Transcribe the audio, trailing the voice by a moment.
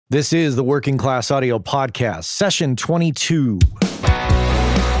This is the Working Class Audio Podcast, session 22.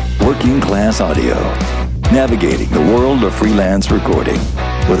 Working Class Audio, navigating the world of freelance recording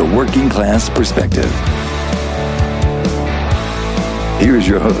with a working class perspective. Here's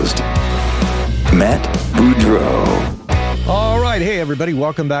your host, Matt Boudreau. All right. Hey, everybody.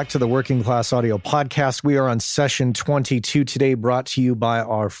 Welcome back to the Working Class Audio Podcast. We are on session 22 today, brought to you by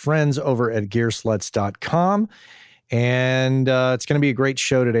our friends over at Gearsluts.com. And it's going to be a great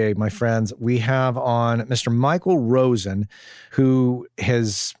show today, my friends. We have on Mr. Michael Rosen, who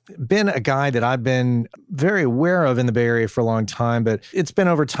has been a guy that I've been very aware of in the Bay Area for a long time, but it's been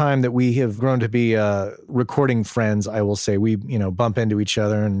over time that we have grown to be recording friends, I will say. We, bump into each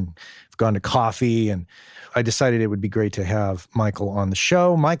other and have gone to coffee, and I decided it would be great to have Michael on the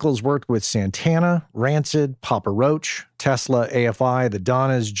show. Michael's worked with Santana, Rancid, Papa Roach, Tesla, AFI, The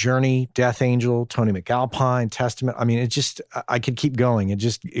Donnas, Journey, Death Angel, Tony McAlpine, Testament. I mean, I could keep going.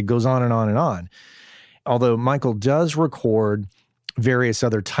 It goes on and on and on. Although Michael does record various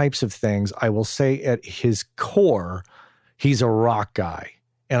other types of things, I will say at his core, he's a rock guy.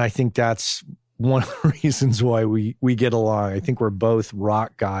 And I think that's one of the reasons why we get along. I think we're both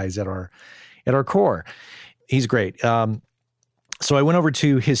rock guys at our core. He's great. So I went over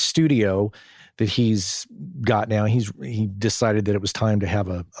to his studio that he's got now. He decided that it was time to have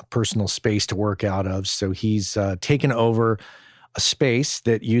a personal space to work out of. So he's taken over a space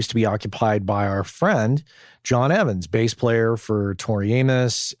that used to be occupied by our friend, John Evans, bass player for Tori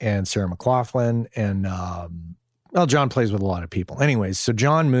Amos and Sarah McLachlan. And, John plays with a lot of people. Anyways, so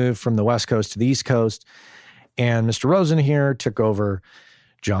John moved from the West Coast to the East Coast, and Mr. Rosen here took over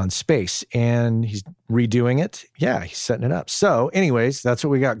John's space, and he's redoing it. Yeah, he's setting it up. So anyways, that's what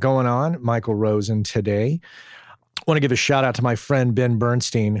we got going on. Michael Rosen today. I want to give a shout out to my friend Ben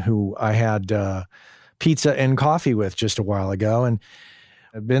Bernstein, who I had pizza and coffee with just a while ago. And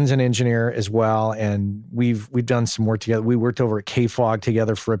Ben's an engineer as well, and we've done some work together. We worked over at KFOG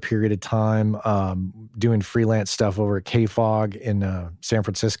together for a period of time, doing freelance stuff over at KFOG in San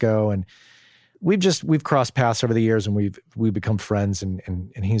Francisco, and we've crossed paths over the years, and we've become friends, and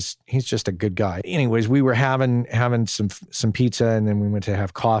he's just a good guy. Anyways, we were having some pizza, and then we went to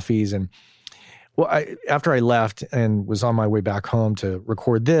have coffees, and after I left and was on my way back home to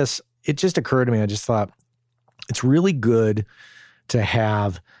record this, it just occurred to me. I just thought it's really good to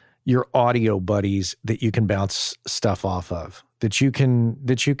have your audio buddies that you can bounce stuff off of, that you can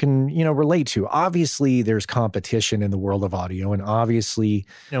relate to. Obviously, there's competition in the world of audio, and obviously,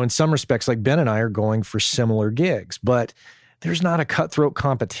 in some respects, like Ben and I are going for similar gigs, but there's not a cutthroat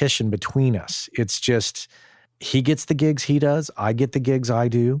competition between us. It's just he gets the gigs he does, I get the gigs I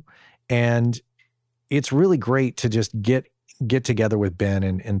do, and it's really great to just get together with Ben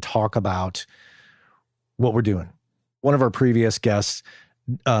and talk about what we're doing. One of our previous guests,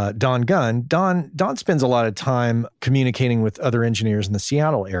 Don Gunn. Don spends a lot of time communicating with other engineers in the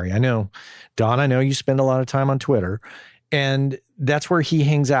Seattle area. I know you spend a lot of time on Twitter, and that's where he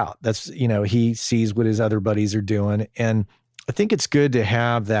hangs out. That's, he sees what his other buddies are doing. And I think it's good to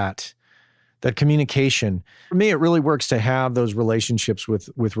have that communication. For me, it really works to have those relationships with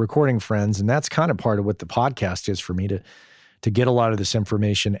recording friends. And that's kind of part of what the podcast is for me, to get a lot of this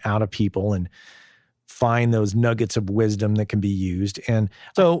information out of people and find those nuggets of wisdom that can be used. And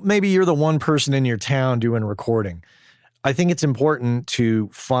so maybe you're the one person in your town doing recording. I think it's important to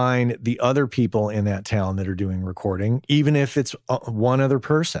find the other people in that town that are doing recording, even if it's one other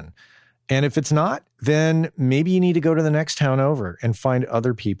person. And if it's not, then maybe you need to go to the next town over and find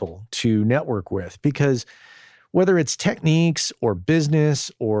other people to network with, because whether it's techniques or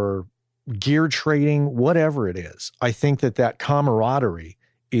business or gear trading, whatever it is, I think that camaraderie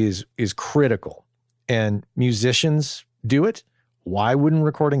is critical. And musicians do it. Why wouldn't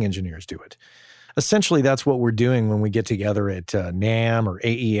recording engineers do it? Essentially, that's what we're doing when we get together at NAMM or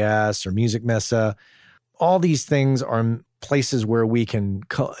AES or Music Messa. All these things are places where we can,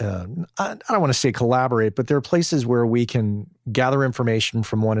 I don't want to say collaborate, but there are places where we can gather information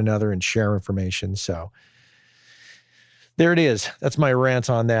from one another and share information. So there it is. That's my rant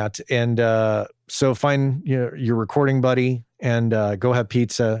on that. And so find your recording buddy and go have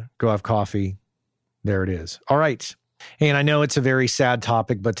pizza, go have coffee. There it is. All right. And I know it's a very sad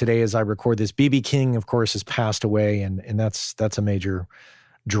topic, but today as I record this, B.B. King, of course, has passed away, and that's a major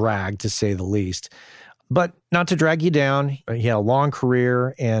drag, to say the least. But not to drag you down, he had a long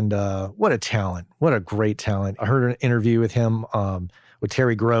career, and what a talent. What a great talent. I heard an interview with him with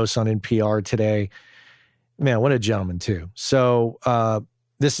Terry Gross on NPR today. Man, what a gentleman, too. So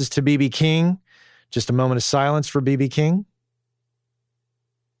this is to B.B. King. Just a moment of silence for B.B. King.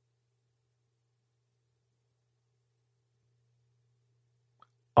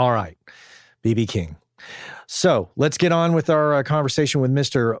 All right, BB King. So let's get on with our conversation with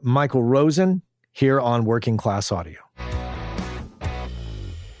Mr. Michael Rosen here on Working Class Audio.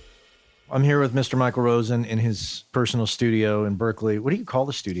 I'm here with Mr. Michael Rosen in his personal studio in Berkeley. What do you call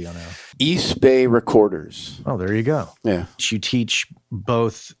the studio now? East Bay Recorders. Oh, there you go. Yeah. You teach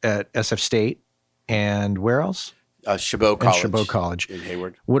both at SF State and where else? Chabot College. Chabot College. In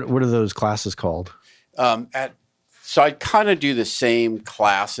Hayward. What are those classes called? So I kind of do the same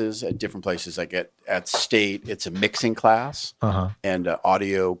classes at different places. Like at State, it's a mixing class and an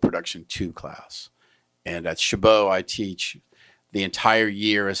audio production 2 class. And at Chabot, I teach the entire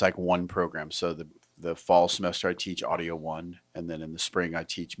year is like one program. So the fall semester, I teach audio 1. And then in the spring, I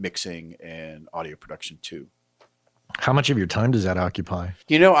teach mixing and audio production 2. How much of your time does that occupy?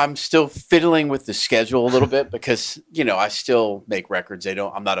 I'm still fiddling with the schedule a little bit because, I still make records.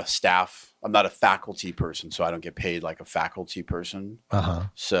 I'm not a faculty person, so I don't get paid like a faculty person.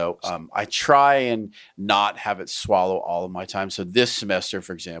 So I try and not have it swallow all of my time. So this semester,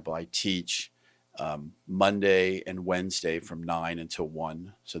 for example, I teach Monday and Wednesday from 9 until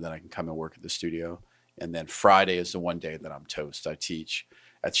 1, so then I can come and work at the studio. And then Friday is the one day that I'm toast. I teach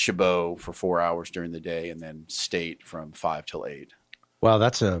at Chabot for 4 hours during the day, and then State from 5 till 8. Wow,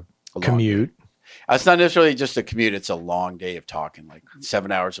 that's a commute. It's not necessarily just a commute. It's a long day of talking, like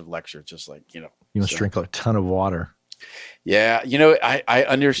 7 hours of lecture, just like, You must drink a ton of water. Yeah. I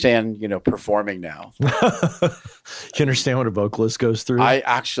understand, performing now. You understand what a vocalist goes through? I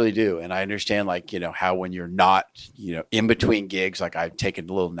actually do. And I understand how when you're not, in between gigs, like I've taken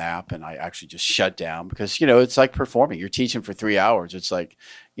a little nap and I actually just shut down because, it's like performing. You're teaching for 3 hours. It's like,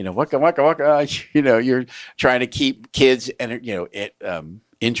 waka, waka, waka, you're trying to keep kids and,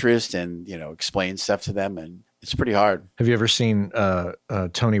 interest and, explain stuff to them. And it's pretty hard. Have you ever seen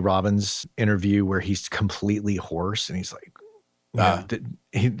Tony Robbins' interview where he's completely hoarse and he's like,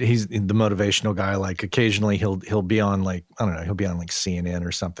 he's the motivational guy. Like occasionally he'll be on he'll be on like CNN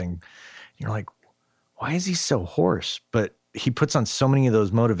or something. And you're like, why is he so hoarse? But he puts on so many of those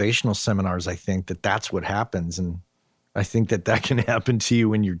motivational seminars. I think that's what happens. And I think that can happen to you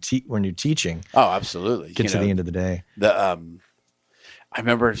when you're teaching. Oh, absolutely. Get to the end of the day. I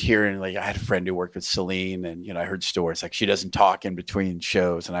remember hearing, I had a friend who worked with Celine and, I heard stories like she doesn't talk in between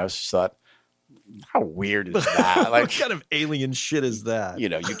shows. And I was just thought, how weird is that? What kind of alien shit is that? You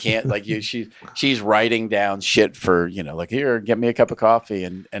can't she's writing down shit for, here, get me a cup of coffee.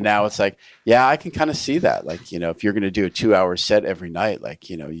 And now it's like, yeah, I can kind of see that. If you're going to do a 2-hour set every night,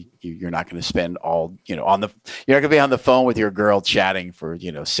 you're not going to spend all, you're not going to be on the phone with your girl chatting for,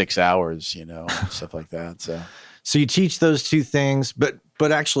 6 hours, stuff like that. So you teach those two things, but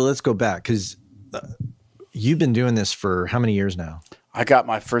actually let's go back because you've been doing this for how many years now? I got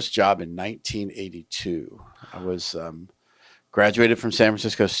my first job in 1982. I was graduated from San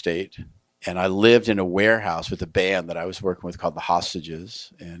Francisco State, and I lived in a warehouse with a band that I was working with called the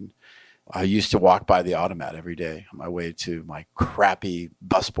Hostages. And I used to walk by the Automat every day on my way to my crappy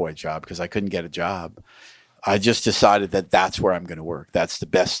busboy job because I couldn't get a job. I just decided that that's where I'm going to work. That's the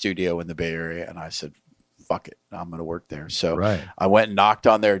best studio in the Bay Area. And I said, fuck it, I'm going to work there. So I went and knocked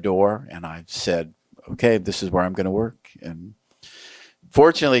on their door and I said, okay, this is where I'm going to work. And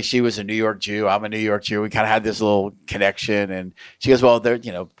fortunately, she was a New York Jew. I'm a New York Jew. We kind of had this little connection. And she goes, well,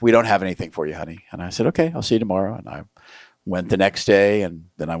 we don't have anything for you, honey. And I said, okay, I'll see you tomorrow. And I went the next day, and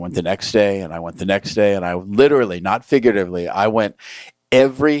then I went the next day, and I went the next day. And I literally, not figuratively, I went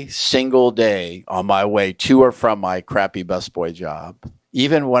every single day on my way to or from my crappy busboy job.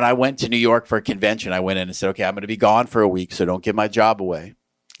 Even when I went to New York for a convention, I went in and said, okay, I'm going to be gone for a week, so don't give my job away.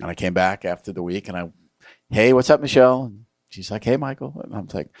 And I came back after the week, and hey, what's up, Michelle? And she's like, hey, Michael. And I'm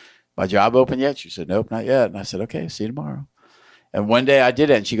like, my job open yet? She said, nope, not yet. And I said, okay, see you tomorrow. And one day I did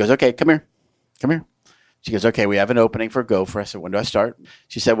it, and she goes, okay, come here. She goes, okay, we have an opening for Gopher. I said, when do I start?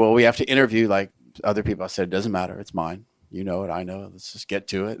 She said, well, we have to interview like other people. I said, it doesn't matter. It's mine. You know it. I know. Let's just get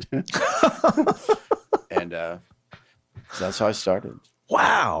to it. And so that's how I started.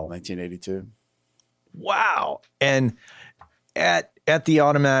 Wow. 1982. Wow. And at the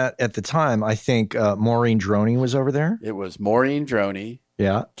Automat at the time, I think Maureen Droney was over there. It was Maureen Droney,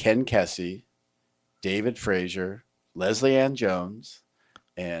 yeah, Ken Kesey, David Frazier, Leslie Ann Jones,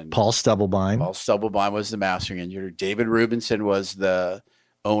 and Paul Stubblebine. Paul Stubblebine was the mastering engineer. David Rubinson was the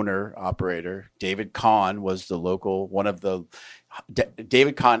owner, operator. David Kahn was the local,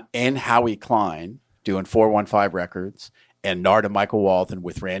 David Kahn and Howie Klein doing 415 Records, and Narda Michael Walton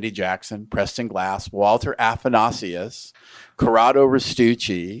with Randy Jackson, Preston Glass, Walter Athanasius, Corrado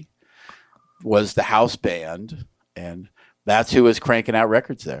Restucci was the house band, and that's who was cranking out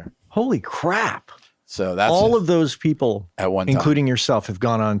records there. Holy crap. So that's all of those people, at one time, including yourself, have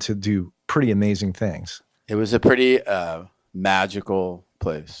gone on to do pretty amazing things. It was a pretty magical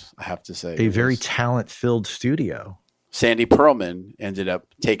place, I have to say. A very talent-filled studio. Sandy Pearlman ended up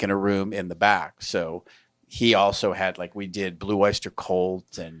taking a room in the back. So he also had, like, we did Blue Oyster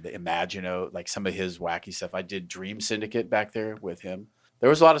Cult and the Imagino, like some of his wacky stuff. I did Dream Syndicate back there with him. There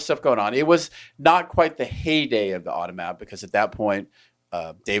was a lot of stuff going on. It was not quite the heyday of the Automat because at that point,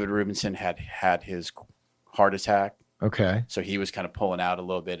 David Rubinson had his heart attack. Okay. So he was kind of pulling out a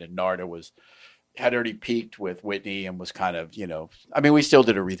little bit, and Narda had already peaked with Whitney and was kind of, I mean, we still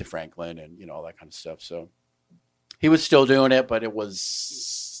did Aretha Franklin and, all that kind of stuff. So he was still doing it, but it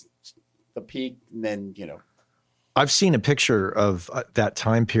was the peak. And then, I've seen a picture of that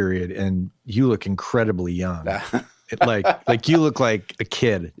time period, and you look incredibly young. like you look like a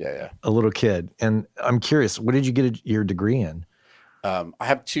kid, a little kid. And I'm curious, what did you get your degree in? I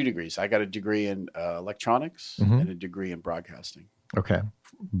have 2 degrees. I got a degree in electronics and a degree in broadcasting. Okay.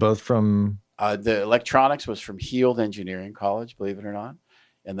 Both from? The electronics was from Heald Engineering College, believe it or not.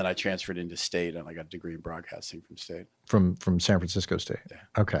 And then I transferred into State, and I got a degree in broadcasting from State. From San Francisco State? Yeah.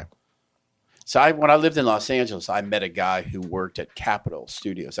 Okay. So when I lived in Los Angeles, I met a guy who worked at Capitol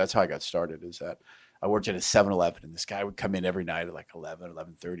Studios. That's how I got started, is that I worked at a 7-Eleven, and this guy would come in every night at like 11,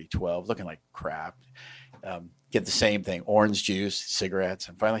 11:30, 12, looking like crap. Get the same thing, orange juice, cigarettes.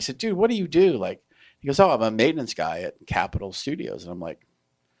 And finally I said, dude, what do you do? Like, he goes, oh, I'm a maintenance guy at Capitol Studios. And I'm like,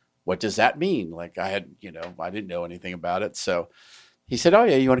 what does that mean? Like I didn't know anything about it. So he said, oh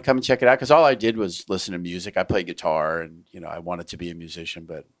yeah, you want to come and check it out? Because all I did was listen to music. I play guitar and, I wanted to be a musician,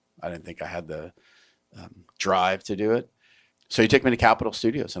 but I didn't think I had the drive to do it. So he took me to Capitol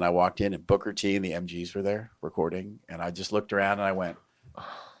Studios, and I walked in, and Booker T and the MGs were there recording. And I just looked around and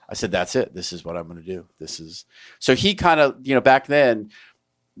I said, that's it. This is what I'm going to do. So he kind of, back then,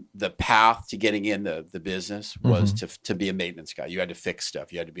 the path to getting in the business was to be a maintenance guy. You had to fix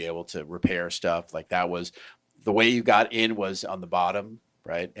stuff. You had to be able to repair stuff. Like that was the way you got in, was on the bottom.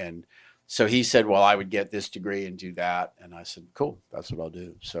 Right. And so he said, well, I would get this degree and do that. And I said, cool, that's what I'll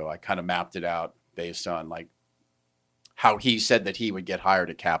do. So I kind of mapped it out based on like how he said that he would get hired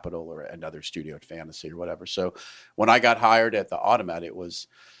at Capitol or another studio at Fantasy or whatever. So when I got hired at the Automat, it was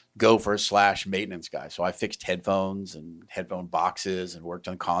gopher/maintenance guy. So I fixed headphones and headphone boxes and worked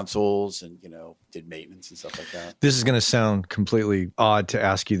on consoles and, did maintenance and stuff like that. This is going to sound completely odd to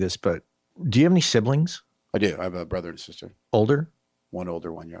ask you this, but do you have any siblings? I do. I have a brother and sister. Older? One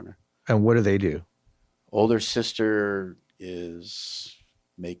older, one younger. And what do they do? Older sister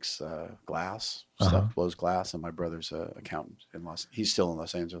makes glass stuff, blows glass, and my brother's an accountant he's still in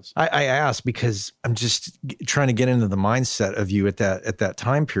Los Angeles. I asked because I'm just trying to get into the mindset of you at that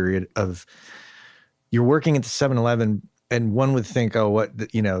time period of you're working at the 7-Eleven, and one would think, oh,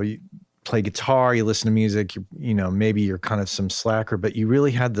 you play guitar, you listen to music, maybe you're kind of some slacker, but you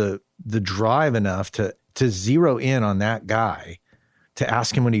really had the drive enough to zero in on that guy, to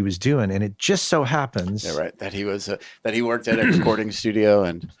ask him what he was doing. And it just so happens that he was that he worked at a recording studio,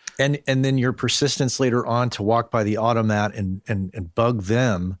 and then your persistence later on to walk by the Automat and bug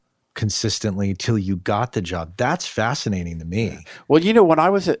them consistently till you got the job. That's fascinating to me. Yeah. Well, when I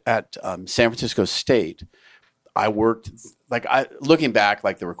was at San Francisco State, I worked looking back,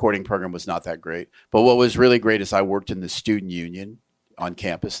 like the recording program was not that great, but what was really great is I worked in the student union on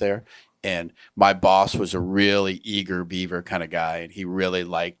campus there. And my boss was a really eager beaver kind of guy, and he really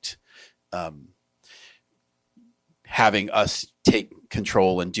liked having us take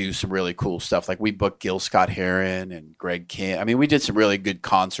control and do some really cool stuff. Like we booked Gil Scott-Heron and Greg Kihn. I mean, we did some really good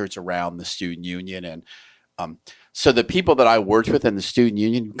concerts around the student union. And so the people that I worked with in the student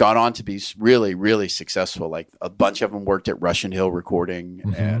union got on to be really, really successful. Like a bunch of them worked at Russian Hill Recording,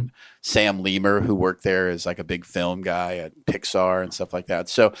 and Sam Lemur, who worked there, is like a big film guy at Pixar and stuff like that.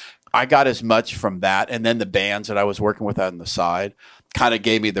 So I got as much from that, and then the bands that I was working with on the side kind of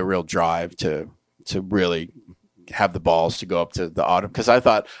gave me the real drive to really have the balls to go up to the Autumn, because I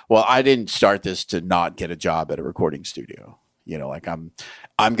thought, well, I didn't start this to not get a job at a recording studio. Like I'm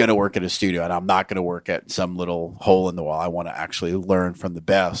going to work at a studio, and I'm not going to work at some little hole in the wall. I want to actually learn from the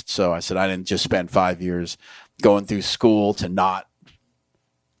best. So I said I didn't just spend 5 years going through school to not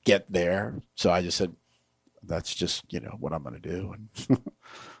get there. So I just said, that's just what I'm going to do. And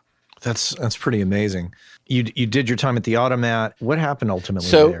That's pretty amazing. You did your time at the Automat. What happened ultimately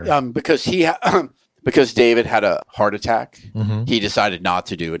there? So because David had a heart attack, he decided not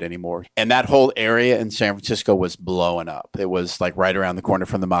to do it anymore. And that whole area in San Francisco was blowing up. It was like right around the corner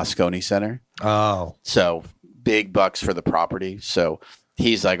from the Moscone Center. Oh. So big bucks for the property. So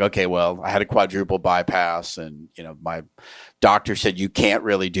he's like, okay, well, I had a quadruple bypass, and my doctor said you can't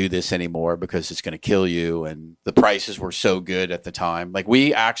really do this anymore because it's going to kill you, and the prices were so good at the time. Like,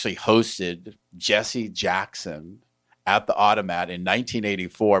 we actually hosted Jesse Jackson at the Automat in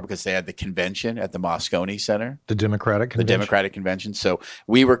 1984 because they had the convention at the Moscone Center, The Democratic Convention. So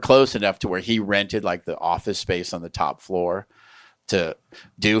we were close enough to where he rented like the office space on the top floor to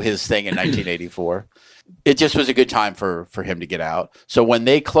do his thing in 1984. It just was a good time for him to get out. So when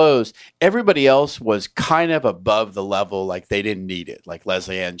they closed, everybody else was kind of above the level, like they didn't need it. Like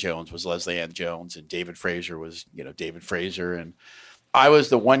Leslie Ann Jones was Leslie Ann Jones, and David Fraser was, David Fraser. And I was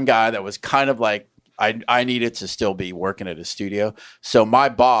the one guy that was kind of like, I needed to still be working at a studio. So my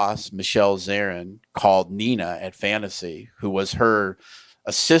boss, Michelle Zarin, called Nina at Fantasy, who was her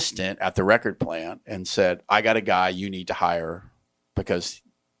assistant at the record plant, and said, I got a guy you need to hire because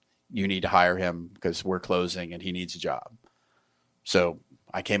you need to hire him because we're closing and he needs a job. So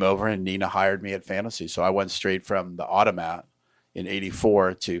I came over and Nina hired me at Fantasy. So I went straight from the Automat in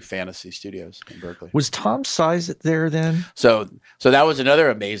 84 to Fantasy Studios in Berkeley. Was Tom Size there then? So that was another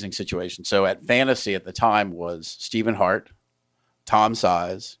amazing situation. So at Fantasy at the time was Stephen Hart, Tom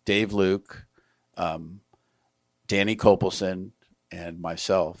Size, Dave Luke, Danny Kopelson, and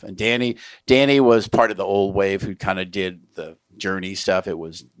myself. And Danny was part of the old wave who kind of did the Journey stuff. It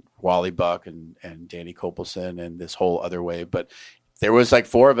was Wally Buck and Danny Kopelson and this whole other wave. But there was like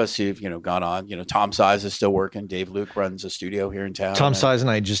four of us who've, gone on. Tom Size is still working. Dave Luke runs a studio here in town. Tom Size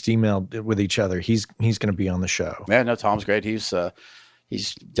and I just emailed with each other. He's going to be on the show. Yeah, no, Tom's great. He's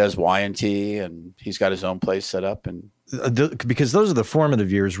does Y&T, and he's got his own place set up. And because those are the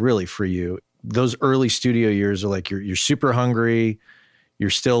formative years really for you. Those early studio years are like you're super hungry. You're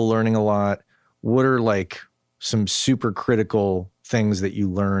still learning a lot. What are like some super critical things that you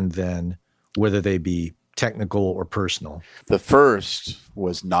learned then, whether they be technical or personal? The first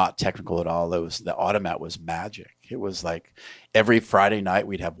was not technical at all. The Automat was magic. It was like every Friday night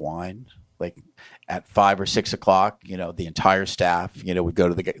we'd have wine, like at 5 or 6 o'clock. The entire staff, we'd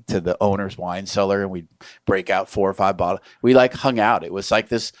go to the owner's wine cellar and we'd break out 4 or 5 bottles. We like hung out. It was like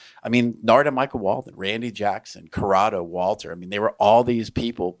this. I mean, Narada Michael Walden, Randy Jackson, Corrado, Walter. I mean, they were all these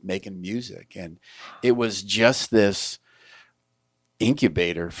people making music, and it was just this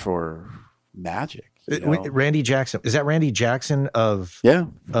incubator for magic. Randy Jackson, is that Randy Jackson of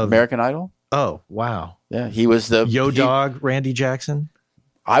American Idol? Oh, wow. Yeah, he was the Dog Randy Jackson.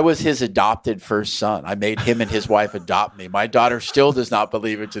 I was his adopted first son. I made him and his wife adopt me. My daughter still does not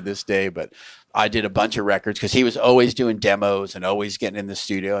believe it to this day, but I did a bunch of records because he was always doing demos and always getting in the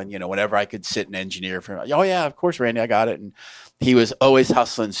studio. And whenever I could sit and engineer for him, oh yeah, of course, Randy, I got it. And he was always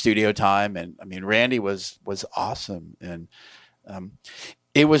hustling studio time. And I mean, Randy was awesome, and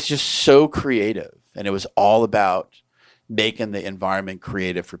it was just so creative. And it was all about making the environment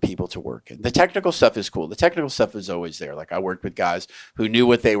creative for people to work in. The technical stuff is cool. The technical stuff is always there. Like, I worked with guys who knew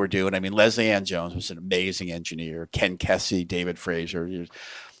what they were doing. I mean, Leslie Ann Jones was an amazing engineer. Ken Kesey, David Fraser.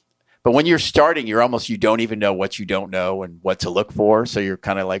 But when you're starting, you don't even know what you don't know and what to look for. So you're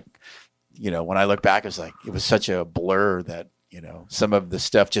kind of like, when I look back, it was such a blur that, some of the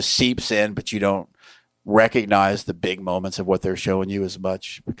stuff just seeps in, but you don't recognize the big moments of what they're showing you as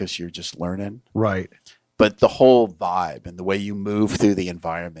much because you're just learning. Right. But the whole vibe and the way you move through the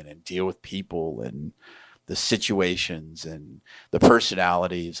environment and deal with people and the situations and the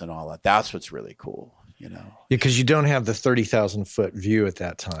personalities and all that, that's what's really cool, Yeah, because you don't have the 30,000 foot view at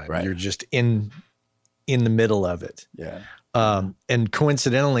that time. Right. You're just in the middle of it. Yeah. And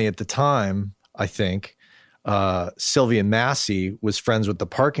coincidentally at the time, I think, Sylvia Massey was friends with the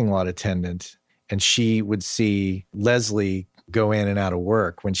parking lot attendant, and she would see Leslie go in and out of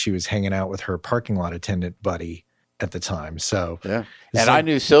work when she was hanging out with her parking lot attendant buddy at the time. So yeah. And I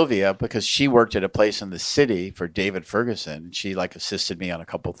knew Sylvia because she worked at a place in the city for David Ferguson, and she like assisted me on a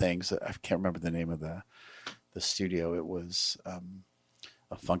couple things. I can't remember the name of the studio. It was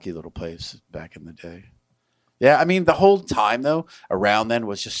a funky little place back in the day. Yeah, I mean, the whole time though around then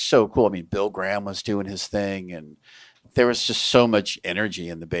was just so cool. I mean, Bill Graham was doing his thing, and there was just so much energy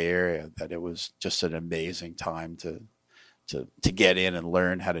in the Bay Area that it was just an amazing time to get in and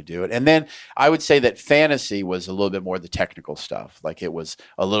learn how to do it. And then I would say that Fantasy was a little bit more the technical stuff. Like, it was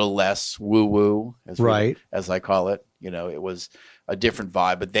a little less woo-woo, as I call it. It was a different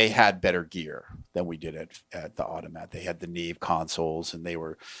vibe, but they had better gear than we did at the Automat. They had the Neve consoles, and they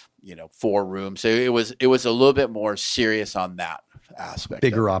were, 4 rooms. So it was a little bit more serious on that aspect.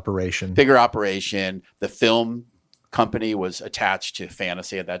 Bigger operation. The film company was attached to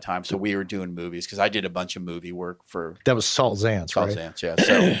Fantasy at that time, so we were doing movies because I did a bunch of movie work for. That was Salt Zance, right? Salt Zance, yeah.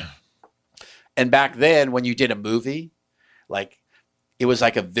 So, and back then, when you did a movie, like, it was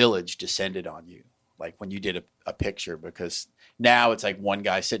like a village descended on you, like when you did a picture, because now it's like one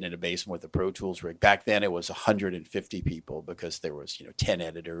guy sitting in a basement with a Pro Tools rig. Back then it was 150 people, because there was, 10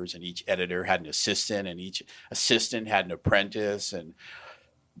 editors, and each editor had an assistant, and each assistant had an apprentice, and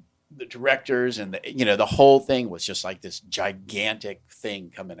the directors, and the whole thing was just like this gigantic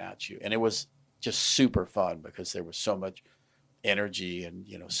thing coming at you. And it was just super fun because there was so much energy and,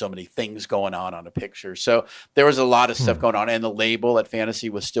 so many things going on a picture. So there was a lot of stuff going on, and the label at Fantasy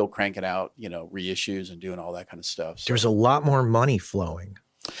was still cranking out, reissues and doing all that kind of stuff. So There's a lot more money flowing.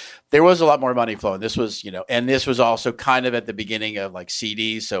 there was a lot more money flowing. This was, and this was also kind of at the beginning of like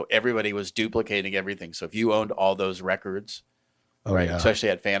CDs. So everybody was duplicating everything. So if you owned all those records, right, Yeah. especially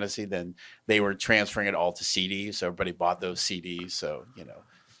at Fantasy, then they were transferring it all to CDs. So everybody bought those CDs. So,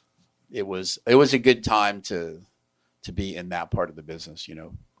 it was a good time to be in that part of the business,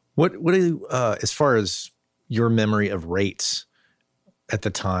 What do you, as far as your memory of rates at the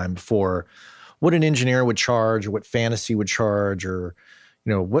time for what an engineer would charge, or what Fantasy would charge, or,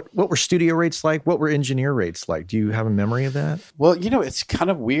 what were studio rates like? What were engineer rates like? Do you have a memory of that? Well, it's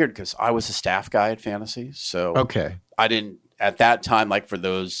kind of weird because I was a staff guy at Fantasy. So Okay. I didn't, at that time, like for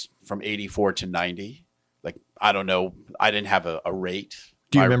those from 84 to 90, like, I don't know, I didn't have a rate.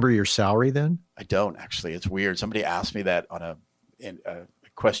 Do you remember your salary then? I don't actually. It's weird. Somebody asked me that on a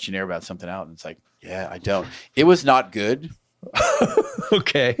questionnaire about something out, and it's like, yeah, I don't. It was not good.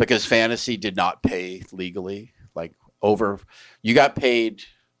 Okay. Because Fantasy did not pay legally. Like you got paid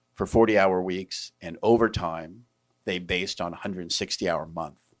for 40-hour weeks, and overtime they based on 160-hour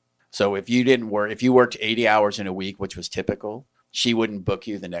month. So if you worked 80 hours in a week, which was typical, she wouldn't book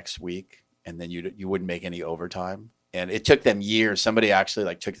you the next week, and then you wouldn't make any overtime. And it took them years. Somebody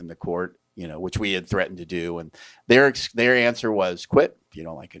actually took them to court, which we had threatened to do, and their answer was quit. If you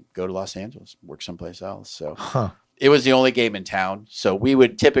don't like it, go to Los Angeles, work someplace else. So. It was the only game in town. So we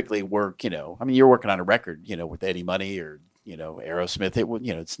would typically work, you're working on a record, with Eddie Money or, Aerosmith. It would,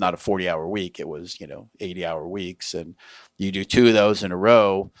 it's not a 40-hour week. It was, 80-hour weeks. And you do 2 of those in a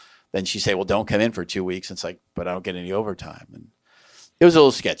row. Then she say, well, don't come in for 2 weeks. And it's like, but I don't get any overtime. And it was a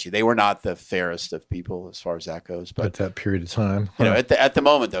little sketchy. They were not the fairest of people as far as that goes. But at that period of time. at the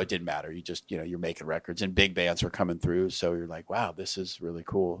moment, though, it didn't matter. You just, you're making records, and big bands were coming through. So you're like, wow, this is really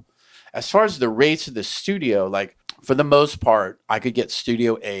cool. As far as the rates of the studio, for the most part, I could get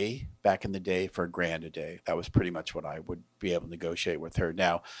Studio A back in the day for $1,000 a day. That was pretty much what I would be able to negotiate with her.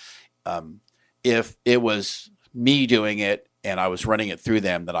 Now, if it was me doing it and I was running it through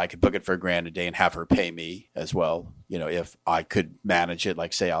them, that I could book it for $1,000 a day and have her pay me as well. If I could manage it,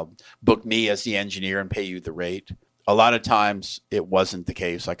 like say I'll book me as the engineer and pay you the rate. A lot of times it wasn't the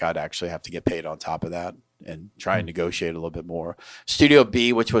case. Like I'd actually have to get paid on top of that and try and negotiate a little bit more. Studio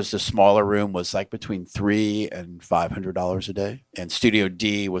B, which was the smaller room, was between $300 and $500 a day. And Studio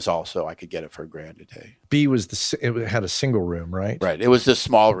D was also, I could get it for $1,000 a day. B was it had a single room, right? Right. It was the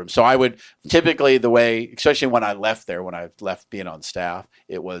small room. So I would typically, the way, especially when I left being on staff,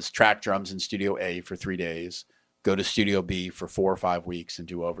 it was track drums in Studio A for 3 days, go to Studio B for 4 or 5 weeks and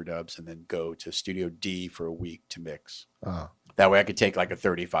do overdubs, and then go to Studio D for a week to mix. Oh. That way I could take a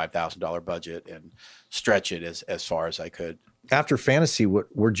 $35,000 budget and stretch it as far as I could. After Fantasy,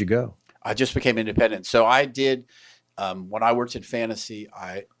 where'd you go? I just became independent. So I did, when I worked at Fantasy,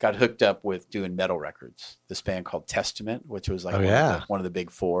 I got hooked up with doing metal records. This band called Testament, which was one of the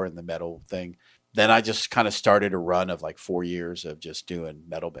big four in the metal thing. Then I just kind of started a run of 4 years of just doing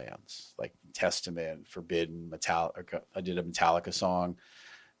metal bands, like Testament, Forbidden, Metallica. I did a Metallica song,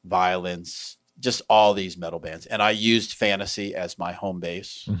 Violence, just all these metal bands. And I used Fantasy as my home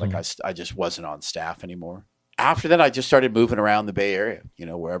base. Mm-hmm. I just wasn't on staff anymore. After that, I just started moving around the Bay Area,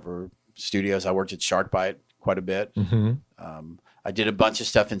 wherever studios. I worked at Sharkbite quite a bit. Mm-hmm. I did a bunch of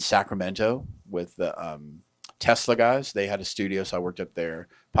stuff in Sacramento with the Tesla guys. They had a studio, so I worked up there.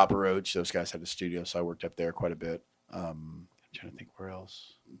 Papa Roach, those guys had a studio, so I worked up there quite a bit. I'm trying to think where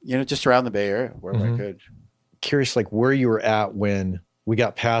else. Just around the Bay Area, wherever I could. Curious, where you were at when we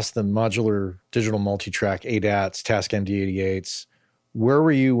got past the modular digital multi-track ADATs, Tascam D88s. Where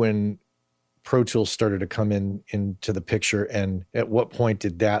were you when Pro Tools started to come into the picture, and at what point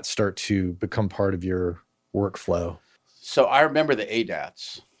did that start to become part of your workflow? So I remember the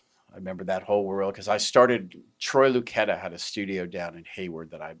ADATs. I remember that whole world because Troy Lucetta had a studio down in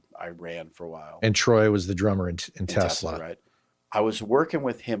Hayward that I ran for a while. And Troy was the drummer in Tesla. Right. I was working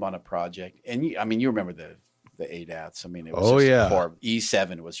with him on a project, and you remember the the ADATs. I mean, it was horrible.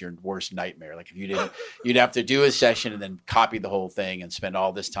 E7 was your worst nightmare. Like if you didn't, you'd have to do a session and then copy the whole thing and spend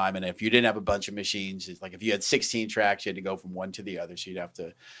all this time. And if you didn't have a bunch of machines, it's like if you had 16 tracks, you had to go from one to the other. So you'd have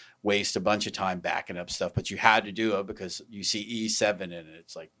to waste a bunch of time backing up stuff, but you had to do it because you see E7 in it.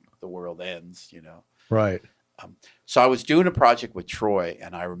 It's like the world ends, you know? Right. So I was doing a project with Troy,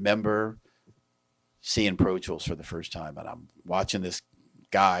 and I remember seeing Pro Tools for the first time, and I'm watching this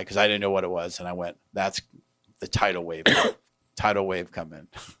guy because I didn't know what it was, and I went, "That's the tidal wave coming.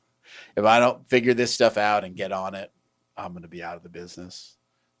 If I don't figure this stuff out and get on it, I'm going to be out of the business."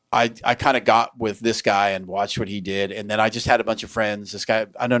 I kind of got with this guy and watched what he did, and then I just had a bunch of friends. This guy,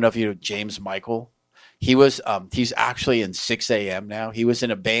 I don't know if you know James Michael. He's actually in 6 a.m. now. He was in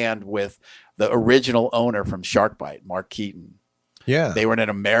a band with the original owner from Sharkbite, Mark Keaton. Yeah. They were in an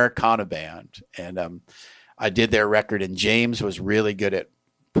Americana band, and I did their record, and James was really good at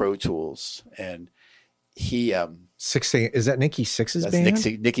Pro Tools, and he 6 a.m. Is that Nikki Sixx's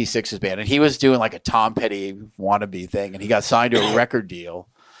band? Nikki Sixx's band, and he was doing like a Tom Petty wannabe thing, and he got signed to a record deal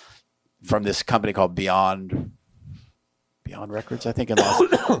from this company called Beyond Records, I think,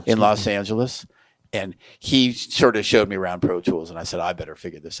 in Los Angeles. And he sort of showed me around Pro Tools, and I said, I better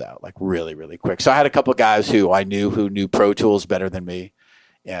figure this out like really, really quick. So I had a couple of guys who I knew who knew Pro Tools better than me,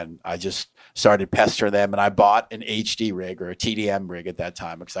 and I just started pestering them. And I bought an HD rig or a TDM rig at that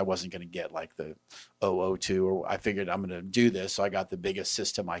time because I wasn't going to get like the 002, or I figured I'm going to do this. So I got the biggest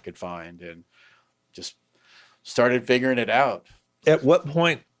system I could find and just started figuring it out. At what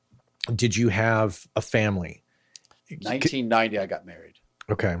point did you have a family? 1990, I got married.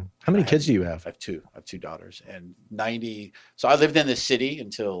 Okay. How many kids do you have? I have two. I have two daughters. And 90. So I lived in the city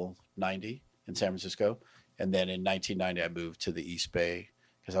until 90 in San Francisco. And then in 1990, I moved to the East Bay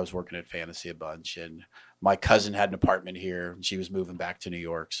because I was working at Fantasy a bunch. And my cousin had an apartment here, and she was moving back to New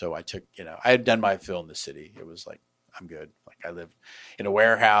York. So I took, I had done my fill in the city. It was like, I'm good. Like I lived in a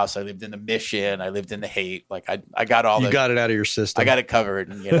warehouse. I lived in the Mission. I lived in the Haight. Like I got all You got it out of your system. I got it covered.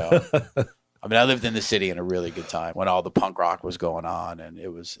 And, I mean, I lived in the city in a really good time when all the punk rock was going on, and it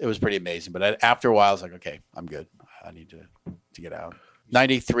was pretty amazing. But after a while, I was like, okay, I'm good. I need to get out.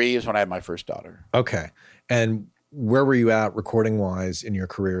 93 is when I had my first daughter. Okay. And where were you at recording wise in your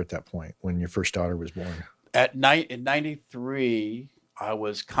career at that point when your first daughter was born? In 93, I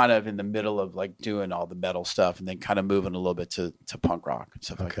was kind of in the middle of like doing all the metal stuff and then kind of moving a little bit to punk rock and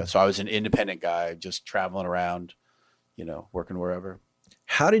stuff like that. So I was an independent guy, just traveling around, working wherever.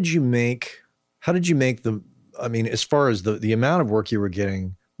 How did you make as far as the amount of work you were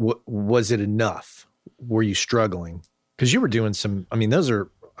getting, was it enough? Were you struggling? Because you were doing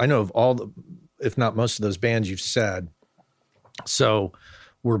I know of all, if not most of those bands you've said. So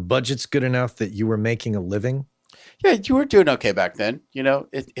were budgets good enough that you were making a living? Yeah, you were doing okay back then.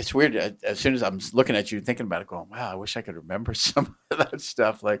 It's weird. As soon as I'm looking at you, thinking about it, going, wow, I wish I could remember some of that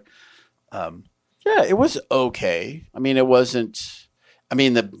stuff. Like, yeah, it was okay. I mean, it wasn't. I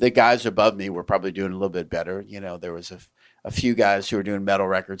mean, the guys above me were probably doing a little bit better. There was a few guys who were doing metal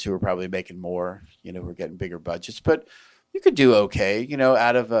records who were probably making more, who were getting bigger budgets. But you could do okay.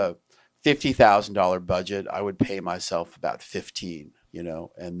 Out of a $50,000 budget, I would pay myself about 15,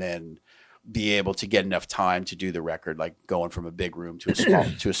 and then be able to get enough time to do the record, like going from a big room to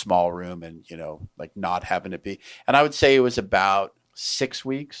a small room and, like not having it be. And I would say it was about 6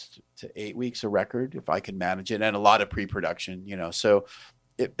 weeks to 8 weeks a record if I could manage it, and a lot of pre-production, so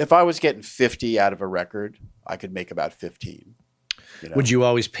if I was getting 50 out of a record, I could make about 15. Would you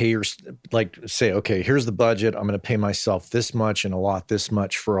always pay say, okay, here's the budget, I'm going to pay myself this much and allot this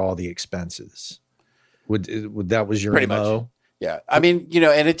much for all the expenses? Would that was your MO? Yeah. I mean,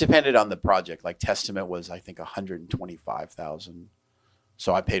 and it depended on the project. Like Testament was, I think, $125,000.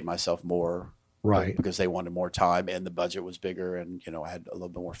 So I paid myself more. Right. Because they wanted more time and the budget was bigger and, I had a little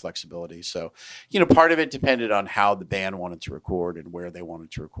bit more flexibility. So, part of it depended on how the band wanted to record and where they wanted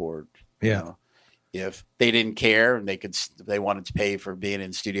to record. Yeah. If they didn't care and they wanted to pay for being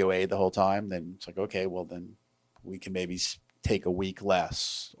in Studio A the whole time, then it's like, okay, well then we can maybe take a week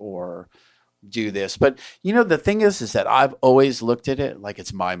less or do this. But, the thing is that I've always looked at it like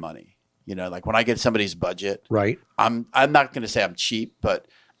it's my money. Like when I get somebody's budget, right. I'm not going to say I'm cheap, but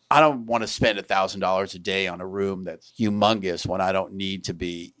I don't want to spend $1,000 a day on a room that's humongous when I don't need to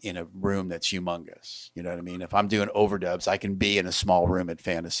be in a room that's humongous. You know what I mean? If I'm doing overdubs, I can be in a small room at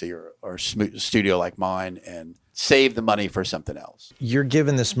Fantasy or studio like mine and save the money for something else. You're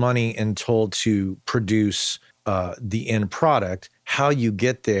given this money and told to produce the end product. How you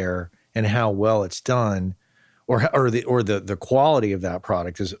get there and how well it's done, or the quality of that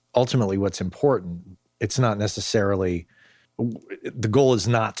product is ultimately what's important. It's not necessarily the goal is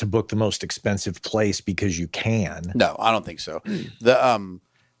not to book the most expensive place because you can. No, I don't think so.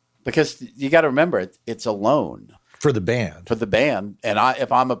 Because you got to remember, it's a loan For the band. And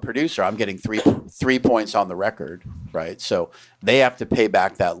if I'm a producer, I'm getting three points on the record, right? So they have to pay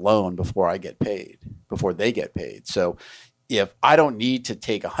back that loan before they get paid. So if I don't need to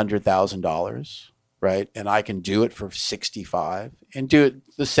take $100,000, right, and I can do it for 65 and do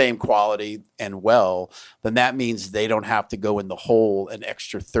it the same quality and well, then that means they don't have to go in the hole an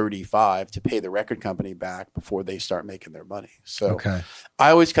extra 35 to pay the record company back before they start making their money. So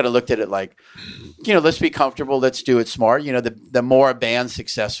I always kind of looked at it like, let's be comfortable. Let's do it smart. The more a band's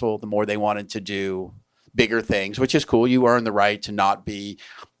successful, the more they wanted to do bigger things, which is cool. You earn the right to not be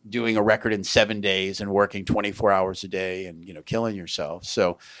doing a record in 7 days and working 24 hours a day and, killing yourself.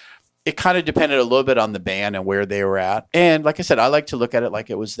 So it kind of depended a little bit on the band and where they were at. And like I said, I like to look at it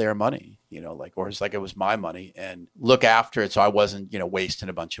like it was their money, or it's like it was my money, and look after it so I wasn't, wasting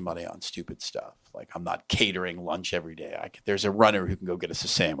a bunch of money on stupid stuff. Like I'm not catering lunch every day. There's a runner who can go get us a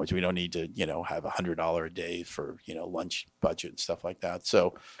sandwich. We don't need to, have $100 a day for, lunch budget and stuff like that.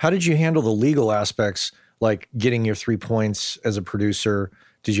 So how did you handle the legal aspects, like getting your 3 points as a producer?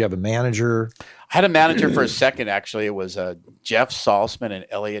 Did you have a manager? I had a manager for a second, actually. It was Jeff Saltzman and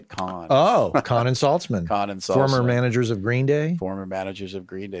Elliot Kahn. Oh, Kahn and Saltzman. Kahn and Saltzman. Former managers of Green Day? Former managers of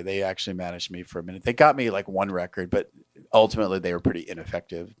Green Day. They actually managed me for a minute. They got me like one record, but ultimately they were pretty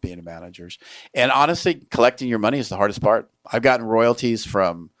ineffective being managers. And honestly, collecting your money is the hardest part. I've gotten royalties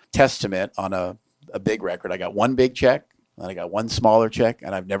from Testament on a big record. I got one big check. And I got one smaller check,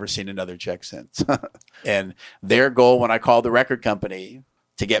 and I've never seen another check since. And their goal when I called the record company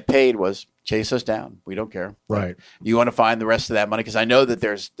to get paid was chase us down. We don't care. Right. Like, you want to find the rest of that money? Because I know that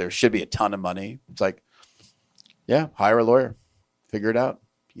there should be a ton of money. It's like, yeah, hire a lawyer, figure it out.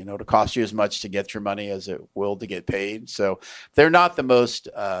 It'll cost you as much to get your money as it will to get paid. So they're not the most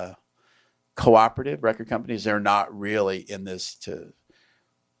cooperative record companies. They're not really in this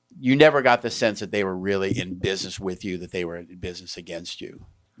you never got the sense that they were really in business with you, that they were in business against you,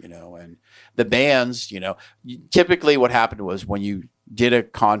 and the bands, typically what happened was when you did a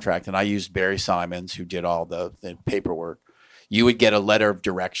contract, and I used Barry Simons, who did all the paperwork, you would get a letter of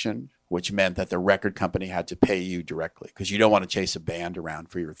direction, which meant that the record company had to pay you directly, because you don't want to chase a band around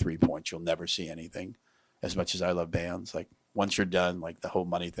for your 3 points. You'll never see anything. As much as I love bands, like once you're done, like the whole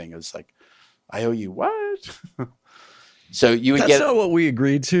money thing is like, I owe you what? So you would That's not what we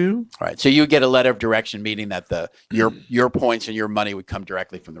agreed to. Right. So you would get a letter of direction, meaning that your points and your money would come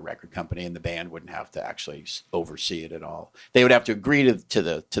directly from the record company, and the band wouldn't have to actually oversee it at all. They would have to agree to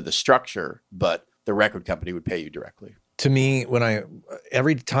the structure, but the record company would pay you directly. To me,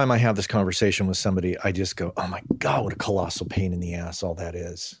 every time I have this conversation with somebody, I just go, oh my God, what a colossal pain in the ass all that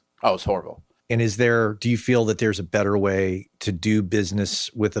is. Oh, it's horrible. And do you feel that there's a better way to do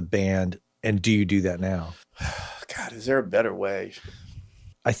business with a band? And do you do that now? God, is there a better way?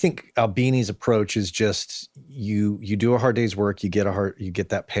 I think Albini's approach is just you do a hard day's work, you get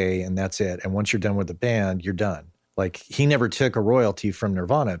that pay, and that's it. And once you're done with the band, you're done. Like he never took a royalty from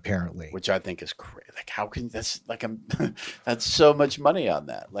Nirvana, apparently, which I think is crazy. Like, how can that's like that's so much money on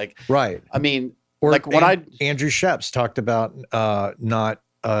that? Like, right? I mean, or like when Andrew Sheps talked about not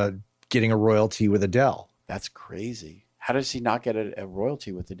getting a royalty with Adele. That's crazy. How does he not get a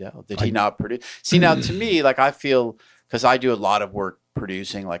royalty with Adele? Did he not produce? See, now to me, like I feel, because I do a lot of work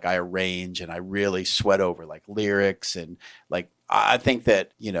producing, like I arrange and I really sweat over like lyrics, and like I think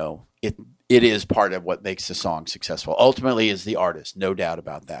that it is part of what makes the song successful. Ultimately, is the artist, no doubt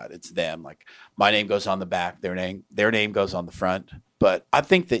about that. It's them. Like my name goes on the back, their name goes on the front. But I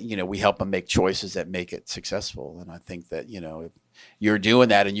think that we help them make choices that make it successful, and I think that if you're doing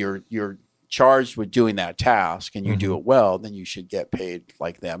that and you're charged with doing that task and you do it well, then you should get paid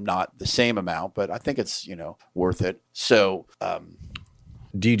like them. Not the same amount, but I think it's, worth it. So,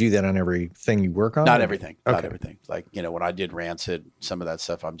 do you do that on everything you work on? Not everything. Okay. Not everything. Like, when I did Rancid, some of that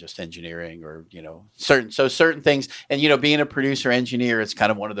stuff I'm just engineering, or, certain things. And, being a producer engineer, it's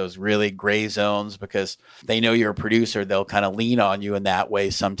kind of one of those really gray zones, because they know you're a producer. They'll kind of lean on you in that way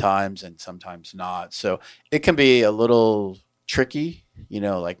sometimes, and sometimes not. So it can be a little tricky.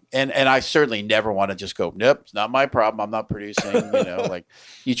 And I certainly never want to just go, nope, it's not my problem, I'm not producing, like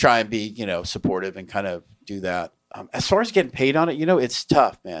you try and be, supportive and kind of do that. As far as getting paid on it, it's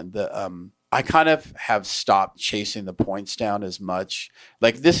tough, man. I kind of have stopped chasing the points down as much.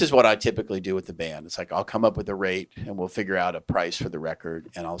 Like this is what I typically do with the band. It's like, I'll come up with a rate and we'll figure out a price for the record.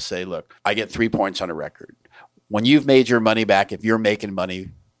 And I'll say, look, I get 3 points on a record. When you've made your money back, if you're making money,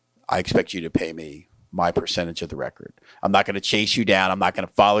 I expect you to pay me my percentage of the record. I'm not going to chase you down. I'm not going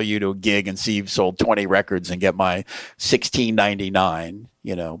to follow you to a gig and see you've sold 20 records and get my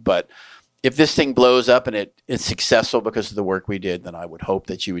 $16.99, but if this thing blows up and it's successful because of the work we did, then I would hope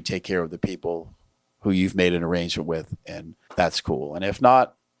that you would take care of the people who you've made an arrangement with, and that's cool. And if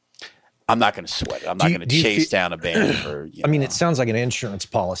not, I'm not going to sweat it. I'm not going to chase down a band for, I mean, it sounds like an insurance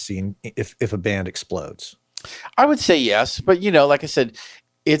policy if a band explodes. I would say yes, but like I said,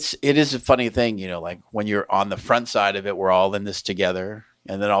 it is a funny thing, like when you're on the front side of it, we're all in this together.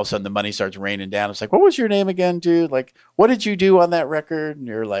 And then all of a sudden the money starts raining down. It's like, what was your name again, dude? Like, what did you do on that record? And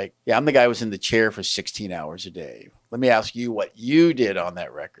you're like, yeah, I'm the guy who was in the chair for 16 hours a day. Let me ask you what you did on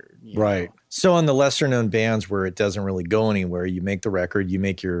that record. Right. know? So on the lesser known bands where it doesn't really go anywhere, you make the record, you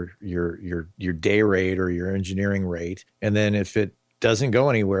make your day rate or your engineering rate. And then if it doesn't go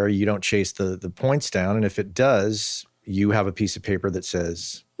anywhere, you don't chase the points down. And if it does, you have a piece of paper that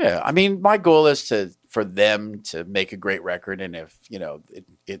says, yeah, I mean, my goal is for them to make a great record. And if,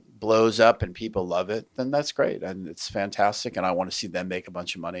 it blows up and people love it, then that's great. And it's fantastic. And I want to see them make a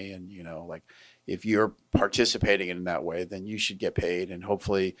bunch of money. And, like if you're participating in that way, then you should get paid. And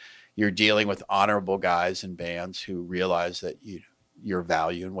hopefully you're dealing with honorable guys and bands who realize that your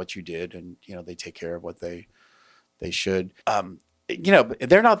value and what you did. And, they take care of what they should.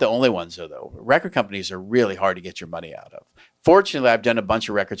 They're not the only ones though. Record companies are really hard to get your money out of. Fortunately, I've done a bunch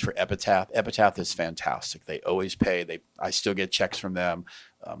of records for Epitaph. Epitaph is fantastic. They always pay. I still get checks from them.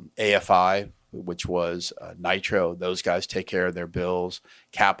 AFI, which was Nitro, those guys take care of their bills.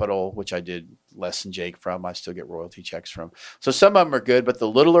 Capitol, which I did Less Than Jake from, I still get royalty checks from. So some of them are good, but the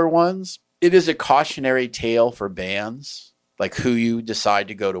littler ones, it is a cautionary tale for bands, like who you decide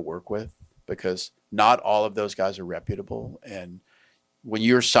to go to work with, because not all of those guys are reputable. And when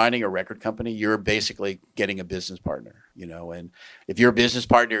you're signing a record company, you're basically getting a business partner, and if your business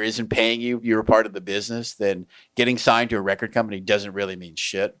partner isn't paying you, you're a part of the business, then getting signed to a record company doesn't really mean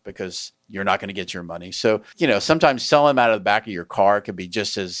shit because you're not going to get your money. So, sometimes selling them out of the back of your car could be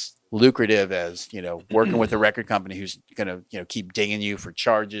just as lucrative as, working with a record company who's going to, keep dinging you for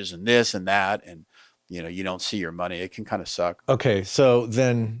charges and this and that. And, you don't see your money. It can kind of suck. Okay. So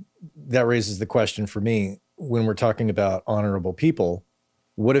then that raises the question for me, when we're talking about honorable people,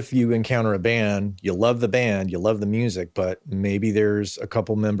 what if you encounter a band, you love the band, you love the music, but maybe there's a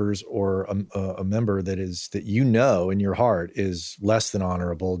couple members or a member that in your heart is less than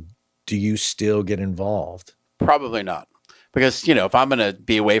honorable. Do you still get involved? Probably not. Because, if I'm going to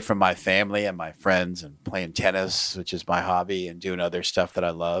be away from my family and my friends and playing tennis, which is my hobby, and doing other stuff that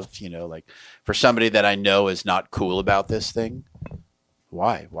I love, like for somebody that I know is not cool about this thing,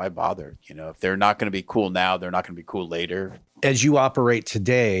 why bother? If they're not going to be cool now, they're not going to be cool later. As you operate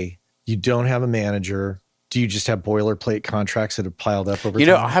today, you don't have a manager. Do you just have boilerplate contracts that have piled up over time?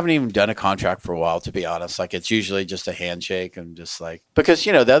 I haven't even done a contract for a while, to be honest. Like, it's usually just a handshake and just like, because,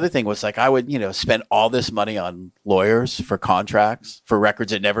 the other thing was like, I would, spend all this money on lawyers for contracts for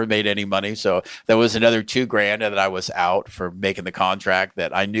records that never made any money. So there was another $2,000 that I was out for making the contract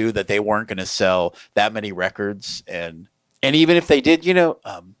that I knew that they weren't going to sell that many records. And even if they did,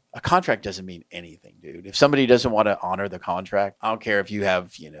 a contract doesn't mean anything, dude. If somebody doesn't want to honor the contract, I don't care if you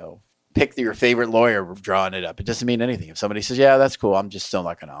have, pick your favorite lawyer drawing it up. It doesn't mean anything. If somebody says, yeah, that's cool, I'm just still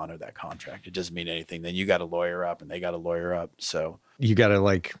not going to honor that contract. It doesn't mean anything. Then you got a lawyer up and they got a lawyer up. So you got to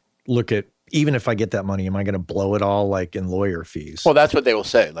look at, even if I get that money, am I going to blow it all in lawyer fees? Well, that's what they will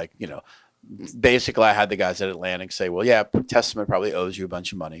say. Basically, I had the guys at Atlantic say, well, yeah, Testament probably owes you a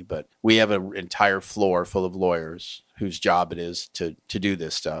bunch of money, but we have an entire floor full of lawyers whose job it is to do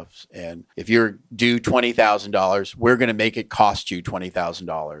this stuff. And if you're due $20,000, we're going to make it cost you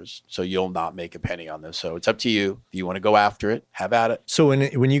 $20,000. So you'll not make a penny on this. So it's up to you. If you want to go after it, have at it. So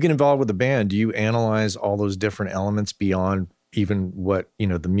when you get involved with the band, do you analyze all those different elements beyond even what,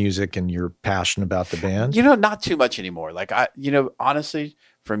 the music and your passion about the band? Not too much anymore. Honestly,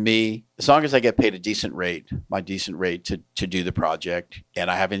 for me, as long as I get paid a decent rate, my decent rate to do the project,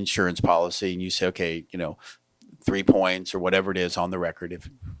 and I have an insurance policy, and you say, okay, 3 points or whatever it is on the record,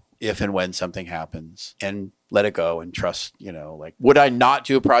 if and when something happens, and let it go and trust, would I not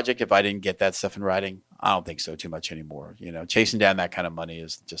do a project if I didn't get that stuff in writing? I don't think so too much anymore. Chasing down that kind of money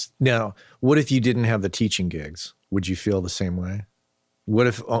is just. Now, what if you didn't have the teaching gigs? Would you feel the same way? What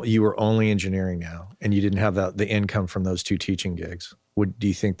if you were only engineering now and you didn't have the income from those 2 teaching gigs? Do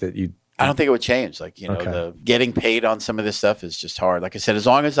you think that you'd? I don't think it would change. Okay. The getting paid on some of this stuff is just hard. Like I said, as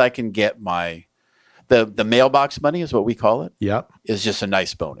long as I can get the mailbox money is what we call it. Yep. Is just a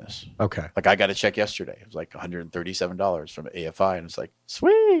nice bonus. Okay. Like I got a check yesterday. It was like $137 from AFI. And it's like,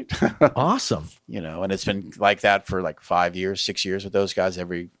 sweet. Awesome. And it's been like that for like 5 years, 6 years with those guys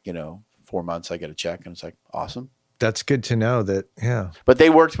every, 4 months, I get a check, and it's like, awesome. That's good to know that. Yeah. But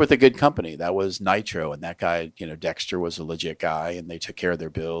they worked with a good company. That was Nitro. And that guy, Dexter was a legit guy, and they took care of their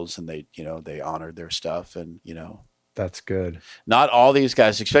bills, and they honored their stuff. And, That's good. not all these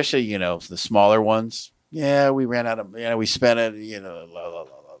guys, especially, the smaller ones. Yeah, we ran out of, we spent it, la, la, la,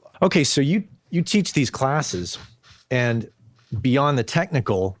 la. Okay. So you teach these classes, and beyond the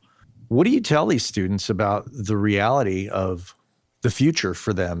technical, what do you tell these students about the reality of the future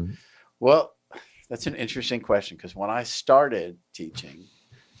for them? Well, that's an interesting question, because when I started teaching,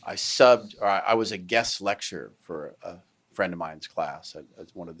 I was a guest lecturer for a friend of mine's class at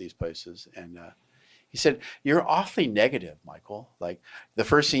one of these places. And he said, "You're awfully negative, Michael. Like, the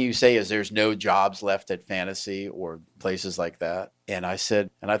first thing you say is there's no jobs left at Fantasy or places like that." And I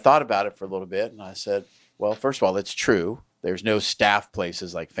said, and I thought about it for a little bit, and I said, well, first of all, it's true. There's no staff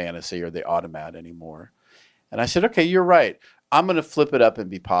places like Fantasy or the Automat anymore. And I said, okay, you're right. I'm going to flip it up and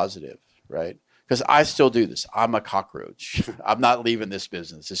be positive, right? Because I still do this. I'm a cockroach. I'm not leaving this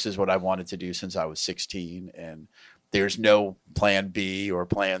business. This is what I wanted to do since I was 16. And there's no plan B or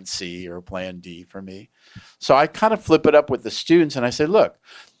plan C or plan D for me. So I kind of flip it up with the students. And I say, look,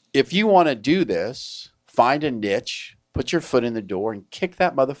 if you want to do this, find a niche, put your foot in the door, and kick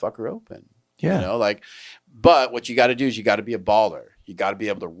that motherfucker open. Yeah. But what you got to do is you got to be a baller. You got to be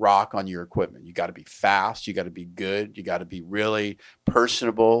able to rock on your equipment. You got to be fast. You got to be good. You got to be really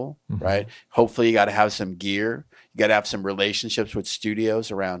personable, right? Hopefully you got to have some gear. You got to have some relationships with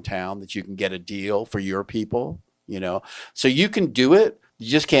studios around town that you can get a deal for your people, So you can do it. You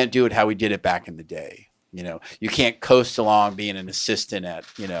just can't do it how we did it back in the day. You can't coast along being an assistant at,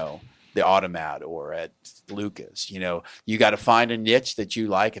 the Automat or at Lucas. You got to find a niche that you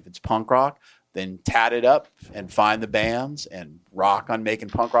like. If it's punk rock, then tat it up and find the bands and rock on making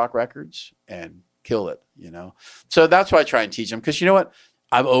punk rock records and kill it, So that's why I try and teach them, because you know what?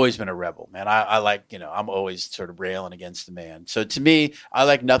 I've always been a rebel, man. I like, I'm always sort of railing against the man. So to me, I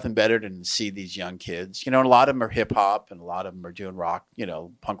like nothing better than to see these young kids. A lot of them are hip hop and a lot of them are doing rock,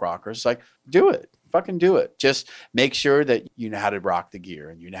 punk rockers. Like, do it. Fucking do it. Just make sure that you know how to rock the gear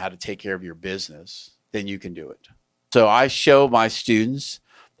and you know how to take care of your business. Then you can do it. So I show my students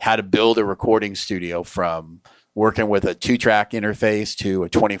how to build a recording studio, from working with a 2-track interface to a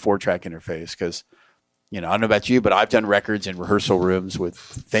 24-track interface. Because, I don't know about you, but I've done records in rehearsal rooms with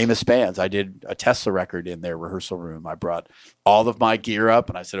famous bands. I did a Tesla record in their rehearsal room. I brought all of my gear up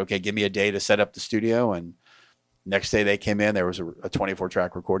and I said, okay, give me a day to set up the studio. And next day they came in, there was a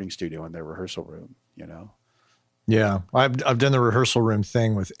 24-track recording studio in their rehearsal room, Yeah. I've done the rehearsal room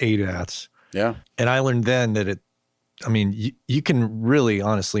thing with ADATs. Yeah. And I learned then that you can really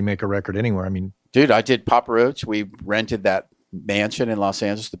honestly make a record anywhere. Dude, I did Papa Roach. We rented that mansion in Los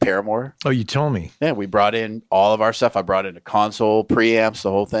Angeles, the Paramore. Oh, you told me. Yeah, we brought in all of our stuff. I brought in a console, preamps, the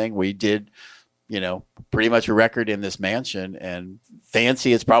whole thing. We did, pretty much a record in this mansion. And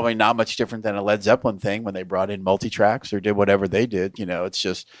fancy, it's probably not much different than a Led Zeppelin thing when they brought in multi-tracks or did whatever they did. It's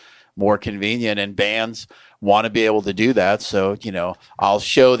just more convenient, and bands want to be able to do that. So, I'll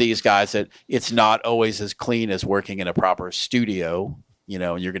show these guys that it's not always as clean as working in a proper studio,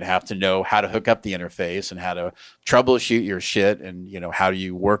 and you're going to have to know how to hook up the interface and how to troubleshoot your shit and, how do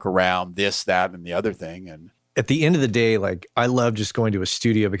you work around this, that, and the other thing. And at the end of the day, I love just going to a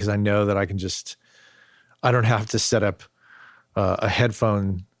studio because I know that I don't have to set up a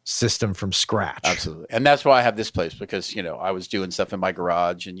headphone system from scratch. Absolutely. And that's why I have this place, because, I was doing stuff in my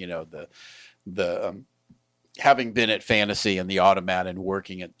garage, and, the having been at Fantasy and the Automat and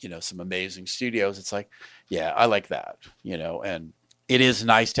working at, some amazing studios, it's like, yeah, I like that, and it is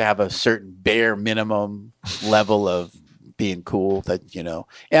nice to have a certain bare minimum level of being cool that,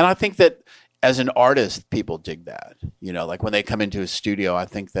 and I think that as an artist, people dig that, like when they come into a studio, I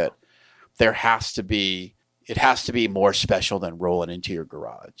think that it has to be more special than rolling into your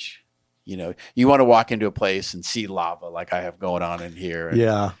garage. You want to walk into a place and see lava like I have going on in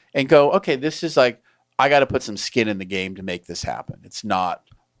here. And go, okay, this is like, I got to put some skin in the game to make this happen. It's not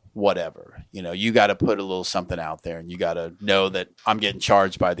whatever, you got to put a little something out there, and you got to know that I'm getting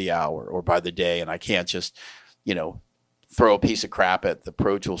charged by the hour or by the day. And I can't just, throw a piece of crap at the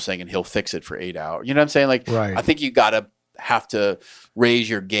Pro Tools thing and he'll fix it for 8 hours. You know what I'm saying? Like, right. I think you got to have to raise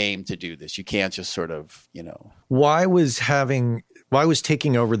your game to do this. You can't just sort of, Why was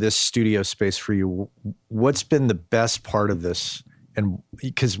taking over this studio space for you? What's been the best part of this And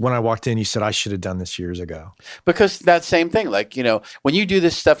because when I walked in, you said I should have done this years ago. Because that same thing, like, when you do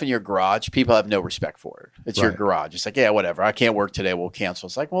this stuff in your garage, people have no respect for it. It's your Right. garage. It's like, yeah, whatever. I can't work today. We'll cancel.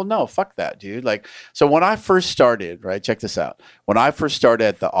 It's like, well, no, fuck that, dude. Like, so when I first started, right, check this out. When I first started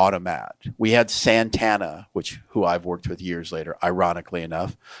at the Automat, we had Santana, who I've worked with years later, ironically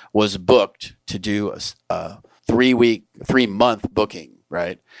enough, was booked to do a 3-month booking,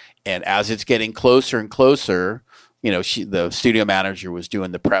 right? And as it's getting closer and closer, the studio manager was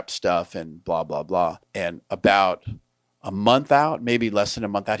doing the prep stuff and blah, blah, blah. And about a month out, maybe less than a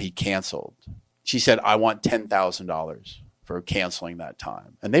month out, he canceled. She said, I want $10,000 for canceling that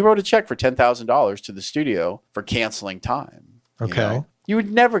time. And they wrote a check for $10,000 to the studio for canceling time. Okay. You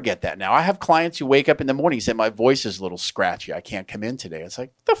would never get that now. I have clients who wake up in the morning and say, my voice is a little scratchy. I can't come in today. It's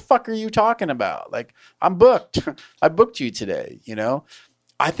like, what the fuck are you talking about? Like, I'm booked. I booked you today,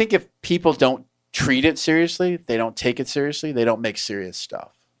 I think if people don't treat it seriously, they don't take it seriously, they don't make serious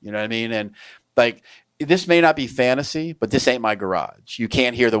stuff. You know what I mean? And like, this may not be fantasy, but this ain't my garage. You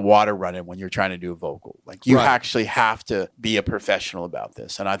can't hear the water running when you're trying to do a vocal. Like, you actually have to be a professional about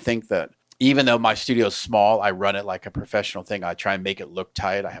this. And I think that even though my studio is small, I run it like a professional thing. I try and make it look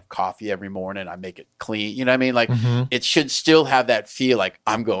tight. I have coffee every morning. I make it clean. You know what I mean? Like, it should still have that feel like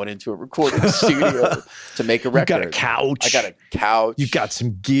I'm going into a recording studio to make a record. You got a couch. I got a couch. You've got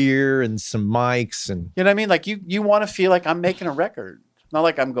some gear and some mics. And you know what I mean? Like, you want to feel like I'm making a record. Not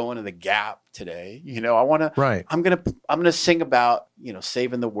like I'm going to the Gap today. I want to, right. I'm going to sing about,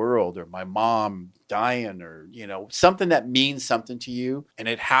 saving the world or my mom dying or, something that means something to you. And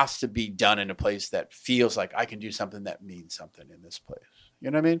it has to be done in a place that feels like I can do something that means something in this place.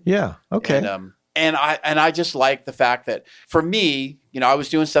 You know what I mean? Yeah. Okay. And I just like the fact that for me, I was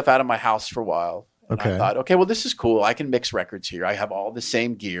doing stuff out of my house for a while. And I thought, okay, well, this is cool. I can mix records here. I have all the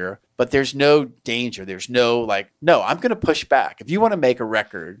same gear, but there's no danger. There's no no, I'm going to push back. If you want to make a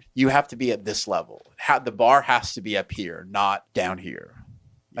record, you have to be at this level. The bar has to be up here, not down here.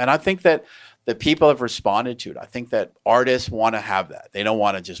 And I think that the people have responded to it. I think that artists want to have that. They don't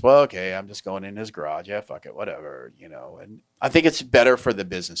want to just, well, okay, I'm just going in his garage. Yeah, fuck it, whatever, And I think it's better for the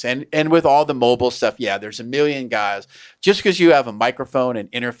business. And with all the mobile stuff, yeah, there's a million guys. Just because you have a microphone, an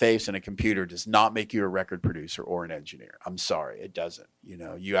interface, and a computer does not make you a record producer or an engineer. I'm sorry, it doesn't.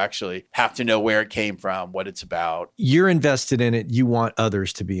 You actually have to know where it came from, what it's about. You're invested in it. You want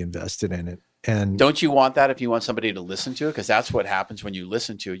others to be invested in it. And don't you want that if you want somebody to listen to it? Because that's what happens when you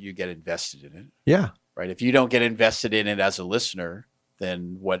listen to it, you get invested in it. Yeah. Right. If you don't get invested in it as a listener,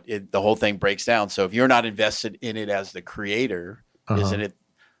 then the whole thing breaks down. So if you're not invested in it as the creator, isn't it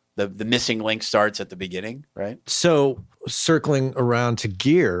the missing link starts at the beginning, right? So circling around to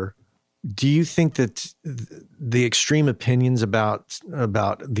gear, do you think that the extreme opinions about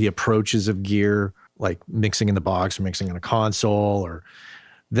the approaches of gear, like mixing in the box or mixing in a console or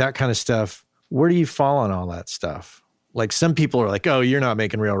that kind of stuff, where do you fall on all that stuff? Like, some people are like, oh, you're not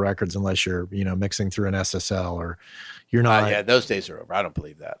making real records unless you're, mixing through an SSL, or you're not. Yeah, those days are over. I don't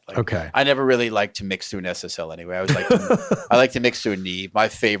believe that. Okay. I never really liked to mix through an SSL anyway. I like to mix through a Neve. My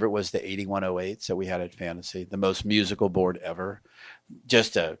favorite was the 8108s that we had at Fantasy, the most musical board ever.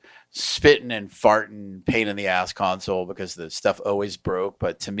 Just a spitting and farting pain in the ass console because the stuff always broke.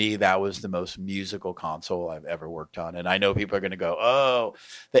 But to me, that was the most musical console I've ever worked on. And I know people are going to go, oh,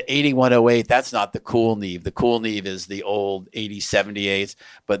 the 8108, that's not the cool Neve. The cool Neve is the old 8078s.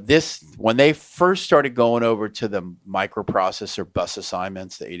 But when they first started going over to the microprocessor bus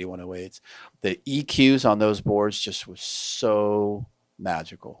assignments, the 8108s, the EQs on those boards just was so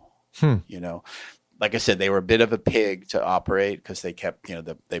magical. Like I said, they were a bit of a pig to operate because they kept,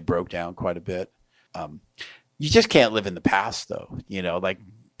 they broke down quite a bit. You just can't live in the past, though. Like,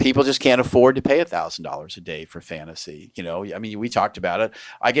 people just can't afford to pay $1,000 a day for Fantasy. I mean, we talked about it.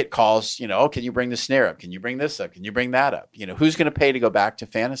 I get calls, oh, can you bring the snare up? Can you bring this up? Can you bring that up? Who's going to pay to go back to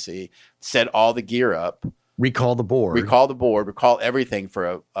Fantasy, set all the gear up, recall the board, recall everything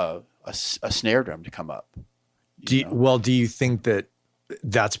for a snare drum to come up? Do you think that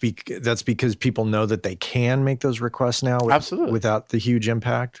that's because people know that they can make those requests now absolutely without the huge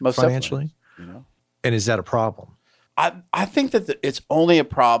impact most financially? And is that a problem? I think that it's only a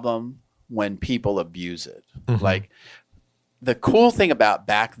problem when people abuse it. Mm-hmm. Like, the cool thing about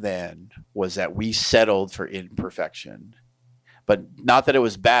back then was that we settled for imperfection, but not that it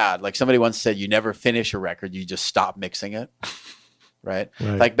was bad. Like, somebody once said, you never finish a record, you just stop mixing it. Right?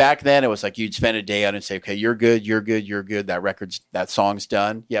 Right. Like back then it was like you'd spend a day on it and say, okay, you're good. That song's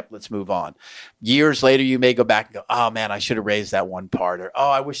done. Yep, let's move on. Years later, you may go back and go, oh man, I should have raised that one part, or oh,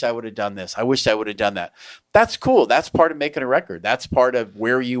 I wish I would have done this. I wish I would have done that. That's cool. That's part of making a record. That's part of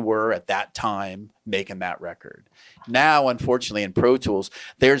where you were at that time making that record. Now, unfortunately, in Pro Tools,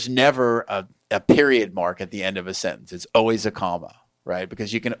 there's never a period mark at the end of a sentence. It's always a comma, right?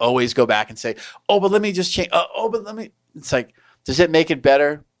 Because you can always go back and say, oh, but let me just change. It's like, does it make it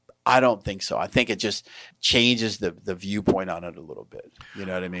better? I don't think so. I think it just changes the viewpoint on it a little bit. You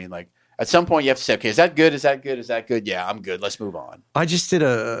know what I mean? Like at some point you have to say, okay, is that good? Is that good? Is that good? Yeah, I'm good. Let's move on. I just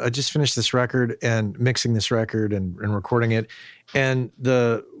finished this record and mixing this record and recording it. And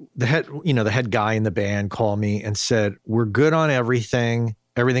the head guy in the band called me and said, we're good on everything.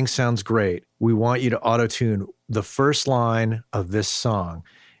 Everything sounds great. We want you to auto-tune the first line of this song.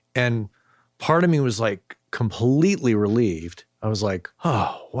 And part of me was like completely relieved. I was like,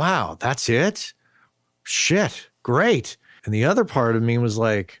 oh, wow, that's it? Shit, great. And the other part of me was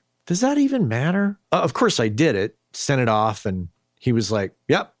like, does that even matter? Of course I did it, sent it off, and he was like,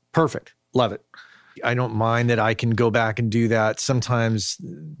 yep, perfect, love it. I don't mind that I can go back and do that. Sometimes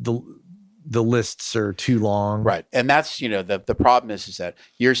the lists are too long. Right. And that's, the problem is that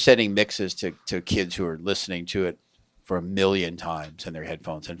you're sending mixes to kids who are listening to it for a million times in their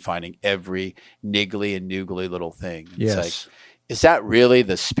headphones and finding every niggly and noogly little thing. It's like, is that really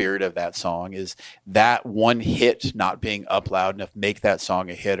the spirit of that song? Is that one hit not being up loud enough make that song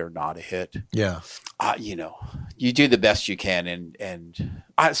a hit or not a hit? Yeah. You do the best you can.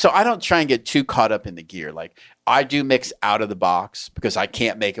 So I don't try and get too caught up in the gear. Like I do mix out of the box because I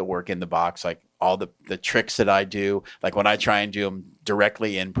can't make it work in the box. Like all the tricks that I do, like when I try and do them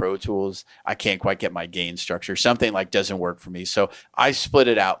directly in Pro Tools, I can't quite get my gain structure. Something like doesn't work for me. So I split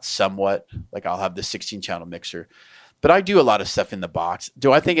it out somewhat. Like I'll have the 16-channel mixer. But I do a lot of stuff in the box.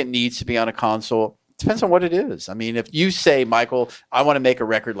 Do I think it needs to be on a console? Depends on what it is. I mean, if you say, Michael, I want to make a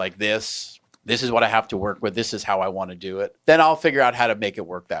record like this is what I have to work with, this is how I want to do it, then I'll figure out how to make it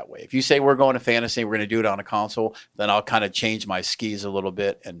work that way. If you say we're going to Fantasy, we're going to do it on a console, then I'll kind of change my skis a little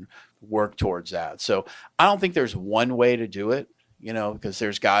bit and work towards that. So I don't think there's one way to do it, because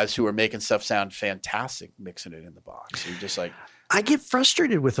there's guys who are making stuff sound fantastic mixing it in the box. You're just like, I get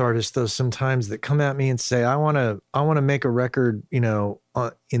frustrated with artists though sometimes that come at me and say, I want to make a record,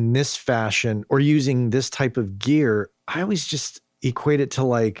 in this fashion or using this type of gear. I always just equate it to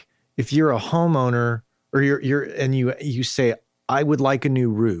like, if you're a homeowner or you say, I would like a new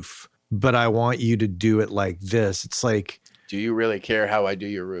roof, but I want you to do it like this. It's like, do you really care how I do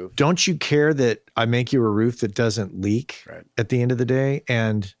your roof? Don't you care that I make you a roof that doesn't leak at the end of the day?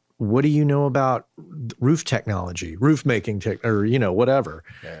 And what do you know about roof technology, roof making or whatever?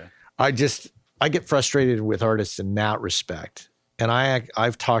 Yeah. I get frustrated with artists in that respect. And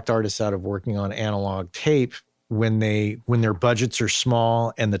I've talked artists out of working on analog tape when their budgets are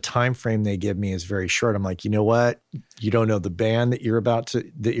small and the time frame they give me is very short. I'm like, you know what? You don't know the band that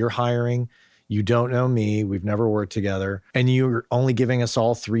you're hiring. You don't know me. We've never worked together. And you're only giving us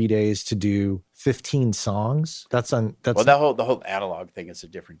all 3 days to do 15 songs. Well, the whole analog thing is a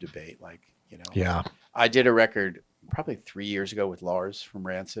different debate. Like, Yeah. I did a record probably 3 years ago with Lars from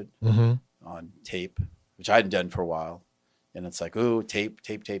Rancid on tape, which I hadn't done for a while. And it's like, ooh, tape.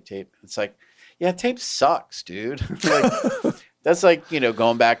 It's like, yeah, tape sucks, dude. Like, that's like,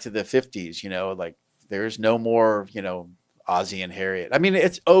 going back to the 50s, like there's no more, Ozzy and Harriet. I mean,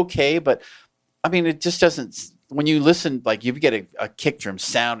 it's okay, but I mean, it just doesn't, when you listen, like you get a kick drum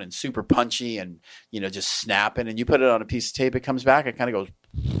sound and super punchy and, just snapping, and you put it on a piece of tape, it comes back, it kind of goes,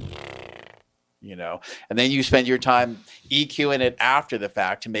 and then you spend your time EQing it after the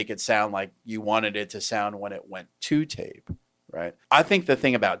fact to make it sound like you wanted it to sound when it went to tape, right? I think the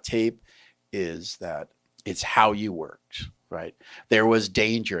thing about tape is that it's how you worked, right? There was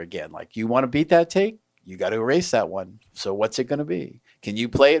danger again. Like, you want to beat that tape? You got to erase that one. So what's it going to be? Can you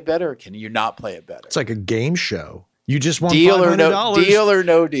play it better? Can you not play it better? It's like a game show. You just won deal $500. Deal or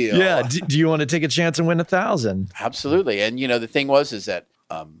no deal. Yeah. Do you want to take a chance and win 1,000? Absolutely. And the thing is that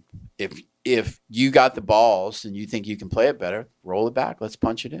if you got the balls and you think you can play it better, roll it back. Let's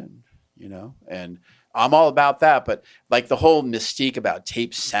punch it in. And I'm all about that. But like the whole mystique about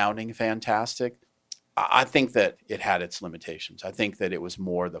tape sounding fantastic, I think that it had its limitations. I think that it was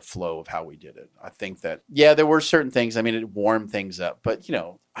more the flow of how we did it. I think that, yeah, there were certain things. I mean, it warmed things up. But,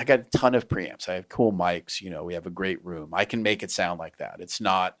 I got a ton of preamps. I have cool mics. We have a great room. I can make it sound like that. It's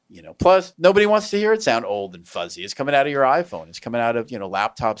not, plus nobody wants to hear it sound old and fuzzy. It's coming out of your iPhone. It's coming out of,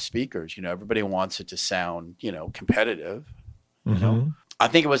 laptop speakers. Everybody wants it to sound, competitive. I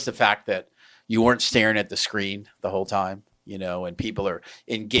think it was the fact that you weren't staring at the screen the whole time. and people are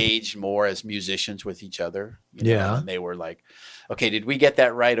engaged more as musicians with each other. And they were like, okay, did we get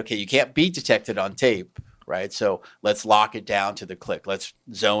that right? Okay, you can't beat detect it on tape, right? So let's lock it down to the click. Let's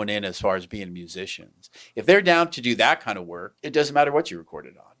zone in as far as being musicians. If they're down to do that kind of work, it doesn't matter what you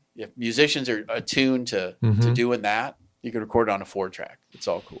recorded on. If musicians are attuned to doing that, you can record it on a 4-track. It's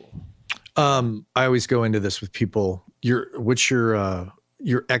all cool. I always go into this with people. What's your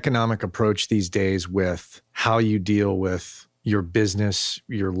economic approach these days with how you deal with your business,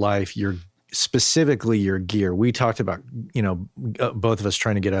 your life, specifically your gear? We talked about, both of us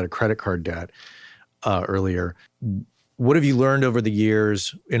trying to get out of credit card debt earlier. What have you learned over the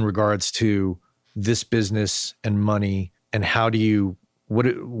years in regards to this business and money, and how do you,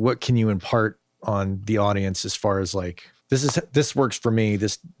 what can you impart on the audience as far as like, this works for me,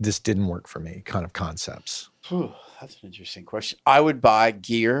 this didn't work for me kind of concepts? That's an interesting question. I would buy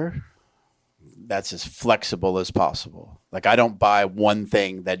gear that's as flexible as possible. Like, I don't buy one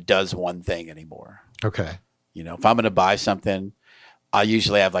thing that does one thing anymore. Okay. If I'm going to buy something, I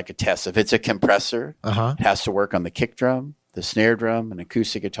usually have like a test. If it's a compressor, it has to work on the kick drum, the snare drum, an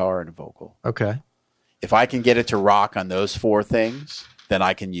acoustic guitar, and a vocal. Okay. If I can get it to rock on those 4 things, then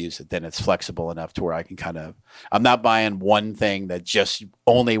I can use it. Then it's flexible enough to where I can I'm not buying one thing that just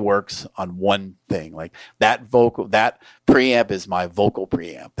only works on one thing. Like that preamp is my vocal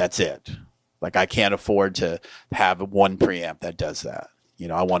preamp. That's it. Like, I can't afford to have one preamp that does that.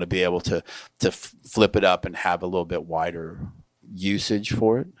 I want to be able to flip it up and have a little bit wider usage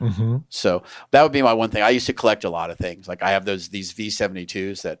for it. So that would be my one thing. I used to collect a lot of things. Like, I have these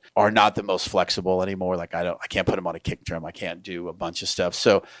V72s that are not the most flexible anymore. Like, I can't put them on a kick drum. I can't do a bunch of stuff.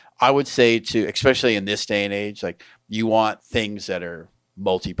 So I would say especially in this day and age, like, you want things that are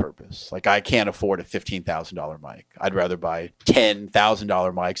multi-purpose. Like, I can't afford a $15,000 mic. I'd rather buy $10,000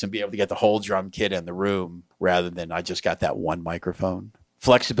 mics and be able to get the whole drum kit in the room rather than I just got that one microphone.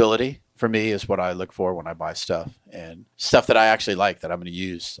 Flexibility for me is what I look for when I buy stuff, and stuff that I actually like, that I'm going to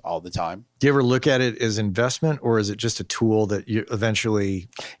use all the time. Do you ever look at it as investment, or is it just a tool that you eventually?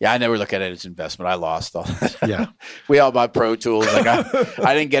 Yeah, I never look at it as investment. I lost all that. Yeah. We all bought Pro Tools. Like,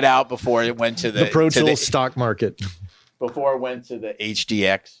 I didn't get out before it went to the Pro Tools stock market. Before it went to the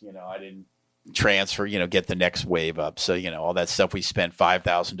HDX, I didn't transfer, get the next wave up. So, all that stuff we spent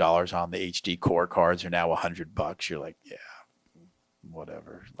 $5,000 on, the HD core cards are now $100. You're like, yeah,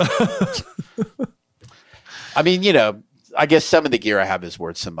 whatever. I mean, I guess some of the gear I have is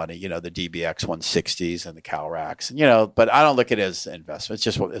worth some money, the DBX 160s and the Cal racks, but I don't look at it as investment. It's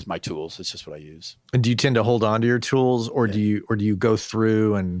just it's my tools. It's just what I use. And do you tend to hold on to your tools, or do you go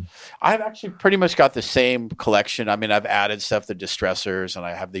through and? I've actually pretty much got the same collection. I mean, I've added stuff, the distressors, and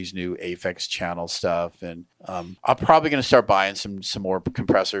I have these new Aphex channel stuff, and I'm probably going to start buying some more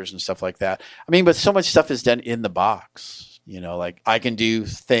compressors and stuff like that. I mean, but so much stuff is done in the box. Like, I can do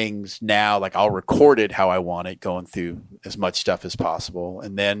things now, like I'll record it how I want it, going through as much stuff as possible.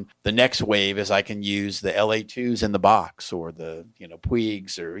 And then the next wave is I can use the LA2s in the box, or the,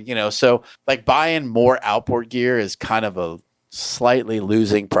 Puigs, or, so like buying more outboard gear is kind of a slightly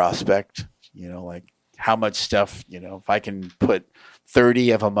losing prospect, like how much stuff, if I can put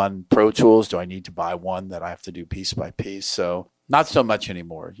 30 of them on Pro Tools, do I need to buy one that I have to do piece by piece? So not so much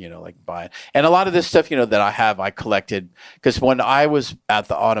anymore, like buying. And a lot of this stuff, that I collected, because when I was at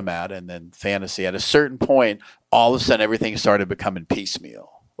the Automat and then Fantasy, at a certain point, all of a sudden everything started becoming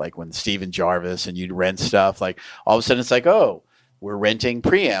piecemeal. Like when Stephen Jarvis and you'd rent stuff, like all of a sudden it's like, oh, we're renting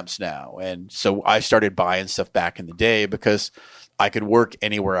preamps now. And so I started buying stuff back in the day because I could work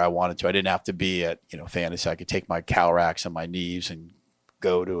anywhere I wanted to. I didn't have to be at, Fantasy. I could take my Cal racks and my Neves and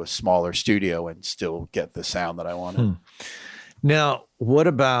go to a smaller studio and still get the sound that I wanted. Now, what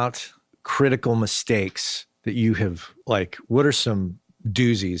about critical mistakes that you have, like, what are some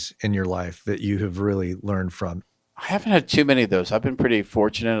doozies in your life that you have really learned from? I haven't had too many of those. I've been pretty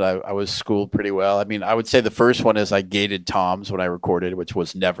fortunate. I was schooled pretty well. I mean, I would say the first one is I gated toms when I recorded, which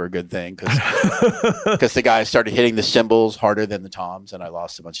was never a good thing because the guy started hitting the cymbals harder than the toms, and I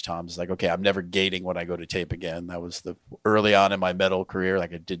lost a bunch of toms. It's like, okay, I'm never gating when I go to tape again. That was the early on in my metal career.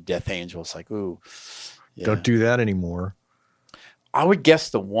 Like, I did Death Angel. It's like, ooh. Yeah. Don't do that anymore. I would guess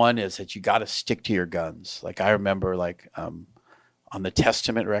the one is that you got to stick to your guns. Like, I remember, like, on the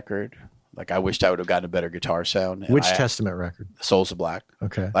Testament record, like, I wished I would have gotten a better guitar sound. Which Testament record? Souls of Black.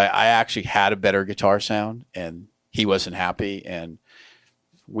 Okay. I actually had a better guitar sound, and he wasn't happy, and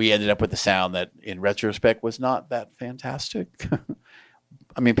we ended up with a sound that, in retrospect, was not that fantastic.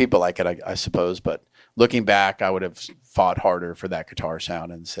 I mean, people like it, I suppose, but looking back, I would have fought harder for that guitar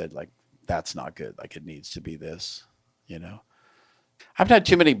sound and said, like, that's not good. Like, it needs to be this, I haven't had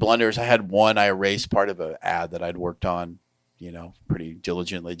too many blunders. I had one. I erased part of an ad that I'd worked on pretty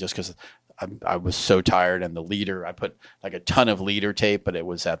diligently just because I was so tired. And the leader, I put like a ton of leader tape, but it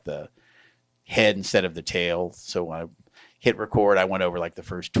was at the head instead of the tail. So when I hit record, I went over like the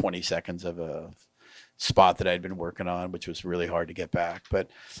first 20 seconds of a spot that I'd been working on, which was really hard to get back. But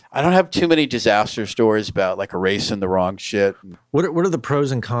I don't have too many disaster stories about like erasing the wrong shit. What are the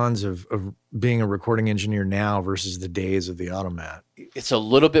pros and cons of being a recording engineer now versus the days of the Automat? It's a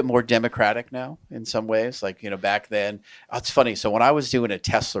little bit more democratic now in some ways. Like, back then, it's funny. So when I was doing a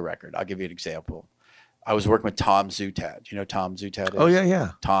Tesla record, I'll give you an example. I was working with Tom Zutaut. You know Tom Zutaut is? Oh,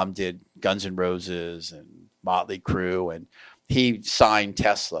 yeah. Tom did Guns N' Roses and Motley Crue, and he signed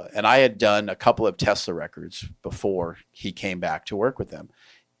Tesla. And I had done a couple of Tesla records before he came back to work with them.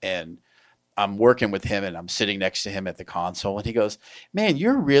 And I'm working with him, and I'm sitting next to him at the console, and he goes, "Man,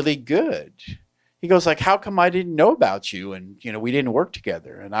 you're really good." He goes, like, "How come I didn't know about you? And, we didn't work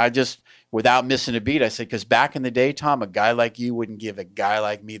together." And I just, without missing a beat, I said, "Because back in the day, Tom, a guy like you wouldn't give a guy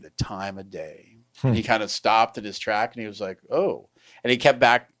like me the time of day." And he kind of stopped in his track, and he was like, "Oh." And he kept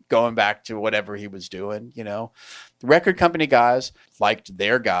going back to whatever he was doing, The record company guys liked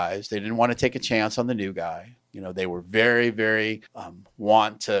their guys. They didn't want to take a chance on the new guy. They were very, very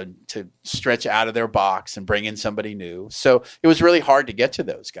want to stretch out of their box and bring in somebody new. So it was really hard to get to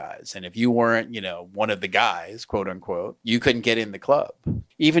those guys. And if you weren't, one of the guys, quote unquote, you couldn't get in the club.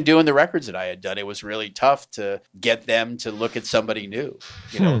 Even doing the records that I had done, it was really tough to get them to look at somebody new,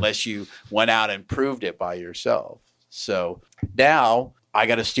 unless you went out and proved it by yourself. So now I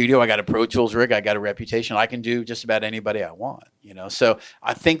got a studio, I got a Pro Tools rig, I got a reputation. I can do just about anybody I want, So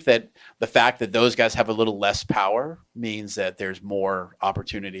I think that the fact that those guys have a little less power means that there's more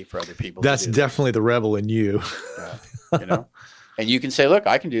opportunity for other people. That's definitely the rebel in you. And you can say, "Look,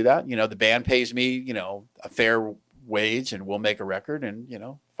 I can do that. The band pays me, a fair wage, and we'll make a record. And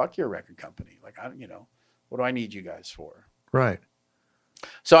fuck your record company. Like, what do I need you guys for?" Right.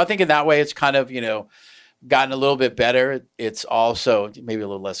 So I think in that way, it's kind of gotten a little bit better. It's also maybe a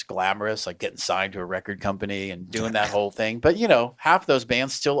little less glamorous, like getting signed to a record company and doing that whole thing. But, half those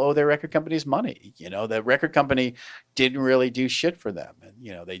bands still owe their record companies money. The record company didn't really do shit for them.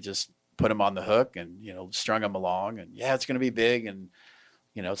 And, they just put them on the hook and, strung them along. And yeah, it's going to be big. And,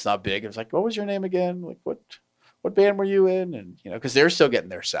 it's not big. It was like, "What was your name again? Like, what band were you in?" And, because they're still getting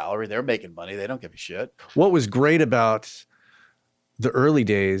their salary. They're making money. They don't give a shit. What was great about the early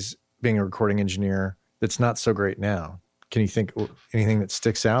days being a recording engineer that's not so great now? Can you think of anything that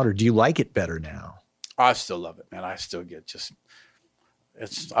sticks out, or do you like it better now? I still love it, man. I still get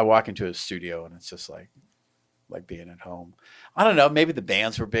I walk into a studio and it's just like being at home. I don't know. Maybe the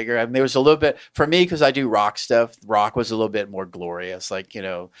bands were bigger. I mean, there was a little bit for me, because I do rock stuff. Rock was a little bit more glorious. Like,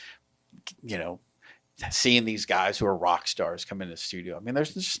 seeing these guys who are rock stars come in the studio. I mean,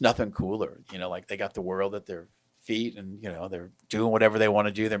 there's just nothing cooler, like they got the world at their feet, and they're doing whatever they want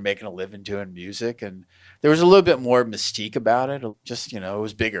to do. They're making a living doing music, and there was a little bit more mystique about it. Just it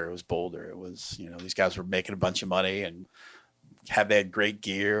was bigger, it was bolder. It was these guys were making a bunch of money, and they had great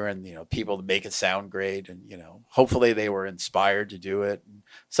gear, and people to make it sound great, and hopefully they were inspired to do it. And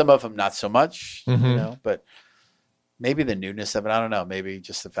some of them not so much, but maybe the newness of it. I don't know. Maybe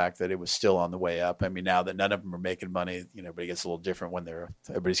just the fact that it was still on the way up. I mean, now that none of them are making money, everybody gets a little different when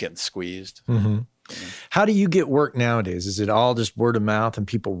everybody's getting squeezed. Mm-hmm. How do you get work nowadays? Is it all just word of mouth and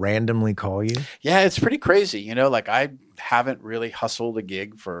people randomly call you? Yeah, it's pretty crazy. Like I haven't really hustled a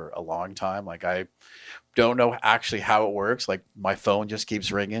gig for a long time. Like I don't know actually how it works. Like my phone just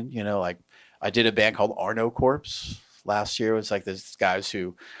keeps ringing, like I did a band called Arno Corps last year. It was like these guys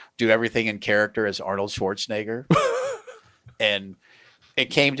who do everything in character as Arnold Schwarzenegger. And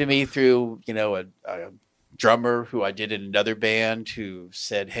it came to me through, a drummer who I did in another band who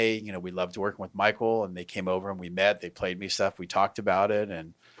said, "Hey, we loved working with Michael," and they came over and we met. They played me stuff. We talked about it,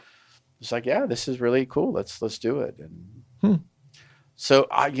 and it's like, yeah, this is really cool. Let's do it. And so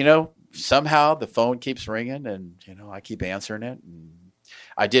somehow the phone keeps ringing, and I keep answering it. And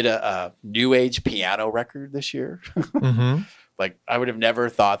I did a new age piano record this year. Mm-hmm. Like I would have never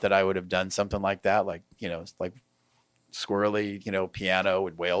thought that I would have done something like that. Like like squirrely, piano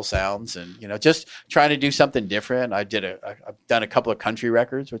with whale sounds, and just trying to do something different. I've done a couple of country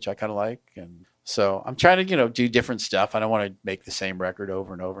records, which I kind of like, and so I'm trying to do different stuff. I don't want to make the same record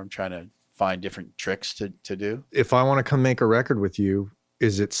over and over. I'm trying to find different tricks to do. If I want to come make a record with you,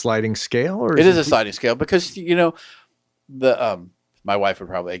 is it sliding scale, or it is a sliding scale? Because my wife would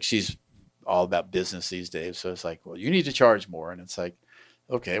probably, she's all about business these days, so it's like, well, you need to charge more, and it's like,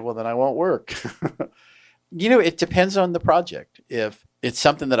 okay, well then I won't work. It depends on the project. If it's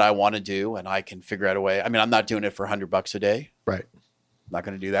something that I want to do and I can figure out a way, I mean, I'm not doing it for $100 a day. Right. not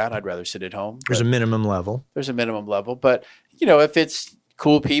going to do that. I'd rather sit at home. There's a minimum level. There's a minimum level. But, you know, if it's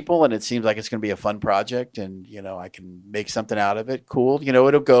cool people and it seems like it's going to be a fun project and, you know, I can make something out of it, cool. You know,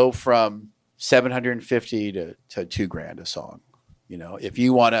 it'll go from $750 to $2,000 a song. You know, if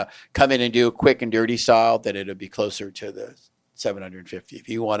you want to come in and do a quick and dirty style, then it'll be closer to the $750. If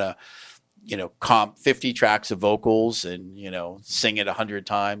you want to, you know, comp 50 tracks of vocals and, you know, sing it 100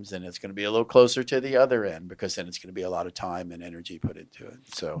 times, then it's going to be a little closer to the other end because then it's going to be a lot of time and energy put into it.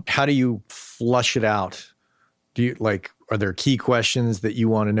 So how do you flush it out? Do you are there key questions that you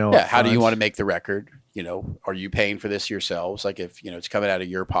want to know? Yeah. How do you want to make the record? You know, are you paying for this yourselves? Like if, you know, it's coming out of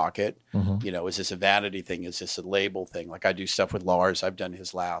your pocket, you know, is this a vanity thing? Is this a label thing? Like I do stuff with Lars. I've done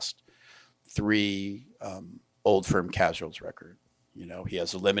his last 3 Old Firm Casuals record. You know, he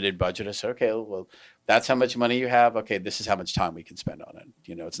has a limited budget. I said, okay, well, that's how much money you have. Okay, this is how much time we can spend on it.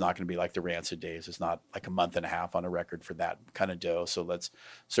 You know, it's not going to be like the Rancid days. It's not like a month and a half on a record for that kind of dough. So let's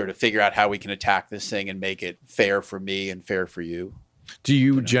sort of figure out how we can attack this thing and make it fair for me and fair for you. Do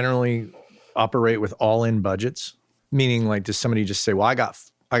you generally operate with all-in budgets? Meaning, like, does somebody just say, well, I got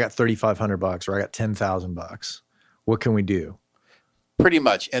 $3,500 or I got $10,000. What can we do? Pretty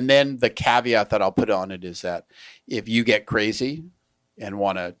much. And then the caveat that I'll put on it is that if you get crazy and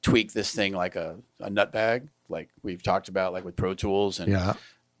want to tweak this thing like a nutbag, like we've talked about, like with Pro Tools, and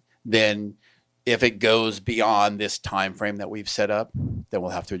then if it goes beyond this time frame that we've set up, then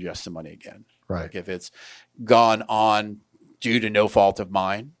we'll have to adjust the money again. Right. Like if it's gone on due to no fault of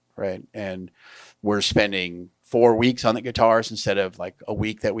mine, right, and we're spending 4 weeks on the guitars instead of like a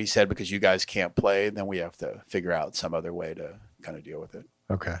week that we said because you guys can't play, then we have to figure out some other way to kind of deal with it.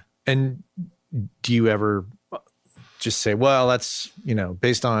 Okay. And do you ever just say, well, that's, you know,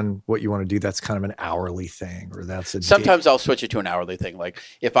 based on what you want to do, that's kind of an hourly thing, or that's a sometimes I'll switch it to an hourly thing. Like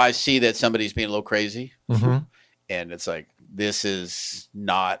if I see that somebody's being a little crazy and it's like, this is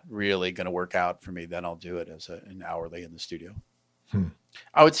not really going to work out for me, then I'll do it as an hourly in the studio.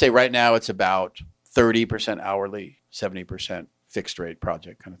 I would say right now it's about 30% hourly, 70% fixed rate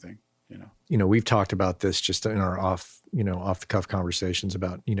project kind of thing. You know, we've talked about this just in our off the cuff conversations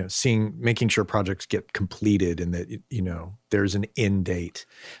about, you know, making sure projects get completed and that, you know, there's an end date.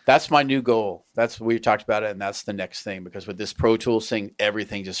 That's my new goal. We've talked about it. And that's the next thing, because with this Pro Tools thing,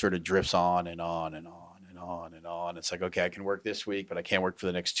 everything just sort of drifts on and on and on and on and on. It's like, okay, I can work this week, but I can't work for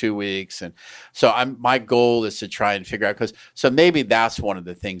the next 2 weeks. And so my goal is to try and figure out, so maybe that's one of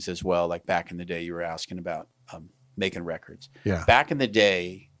the things as well. Like back in the day, you were asking about making records. Yeah. Back in the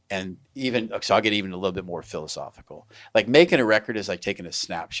day, and even, so I'll get even a little bit more philosophical. Like making a record is like taking a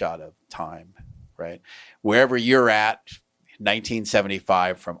snapshot of time, right? Wherever you're at,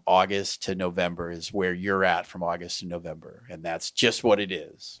 1975 from August to November is where you're at from August to November. And that's just what it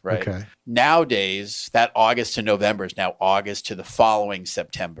is, right? Okay. Nowadays, that August to November is now August to the following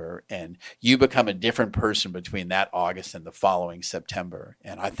September. And you become a different person between that August and the following September.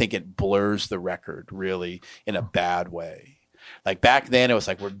 And I think it blurs the record really in a bad way. Like back then, it was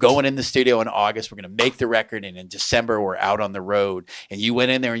like, we're going in the studio in August, we're going to make the record, and in December, we're out on the road. And you went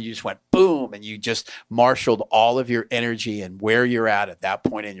in there and you just went boom, and you just marshaled all of your energy and where you're at that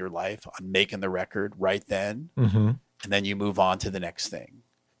point in your life on making the record right then. And then you move on to the next thing.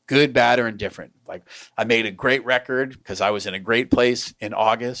 Good, bad, or indifferent. Like I made a great record because I was in a great place in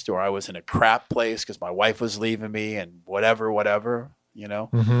August, or I was in a crap place because my wife was leaving me and whatever, you know?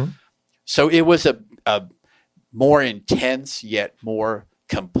 So it was a more intense yet more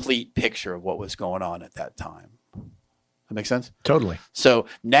complete picture of what was going on at that time. That makes sense? Totally. So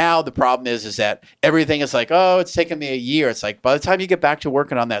now the problem is that everything is like, oh, it's taken me a year. It's like by the time you get back to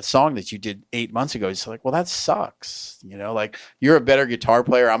working on that song that you did 8 months ago, it's like, well, that sucks. You know, like you're a better guitar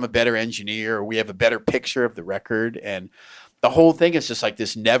player, I'm a better engineer, or we have a better picture of the record. And the whole thing is just like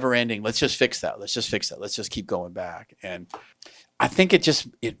this never ending, let's just fix that. Let's just keep going back. And I think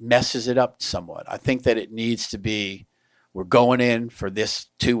it messes it up somewhat. I think that it needs to be, we're going in for this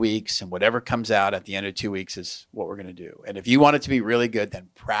 2 weeks, and whatever comes out at the end of 2 weeks is what we're going to do. And if you want it to be really good, then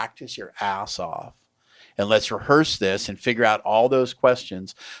practice your ass off. And let's rehearse this and figure out all those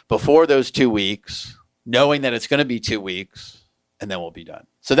questions before those 2 weeks, knowing that it's going to be 2 weeks, and then we'll be done.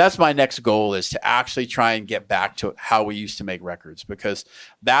 So that's my next goal, is to actually try and get back to how we used to make records, because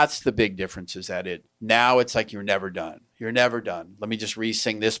that's the big difference, is that now it's like you're never done. You're never done. Let me just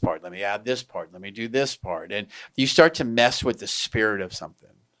re-sing this part. Let me add this part. Let me do this part. And you start to mess with the spirit of something.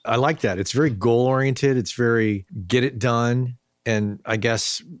 I like that. It's very goal-oriented. It's very get it done. And I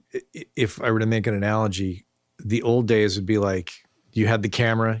guess if I were to make an analogy, the old days would be like you had the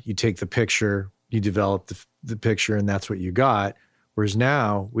camera, you take the picture, you develop the picture, and that's what you got. Whereas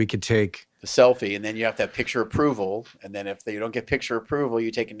now we could take the selfie, and then you have to have picture approval. And then if you don't get picture approval,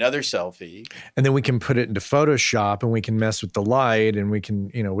 you take another selfie. And then we can put it into Photoshop and we can mess with the light and we can,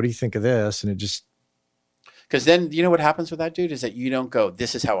 what do you think of this? And it just... Because then, what happens with that, dude, is that you don't go,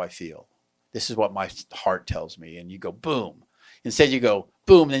 this is how I feel. This is what my heart tells me. And you go, boom. Instead, you go,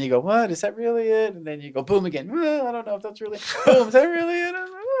 boom. And then you go, what? Is that really it? And then you go, boom again. I don't know if that's really, boom. Is that really it?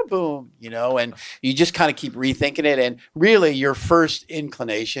 Boom. And you just kind of keep rethinking it. And really, your first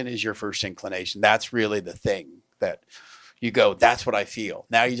inclination is your first inclination. That's really the thing that you go, that's what I feel.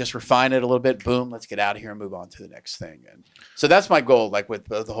 Now you just refine it a little bit. Boom, let's get out of here and move on to the next thing. And so that's my goal, like with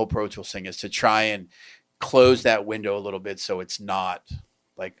the whole Pro Tools thing, is to try and close that window a little bit so it's not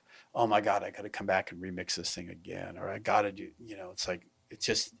like, oh my God, I got to come back and remix this thing again. Or I got to do, it's like, it's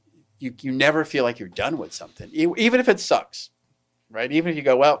just, you never feel like you're done with something, even if it sucks, right? Even if you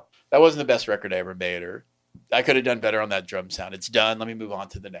go, well, that wasn't the best record I ever made, or I could have done better on that drum sound. It's done. Let me move on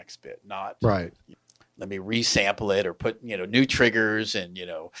to the next bit. Not right. Let me resample it or put, new triggers and,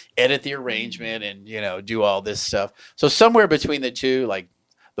 edit the arrangement and, do all this stuff. So somewhere between the two, like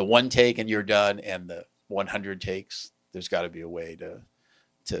the one take and you're done and the 100 takes, there's got to be a way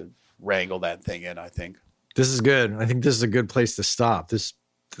to wrangle that thing in, I think. This is good. I think this is a good place to stop.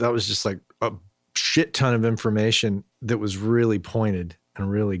 That was just like a shit ton of information that was really pointed and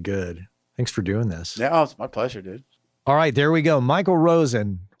really good. Thanks for doing this. Yeah, it's my pleasure, dude. All right, there we go. Michael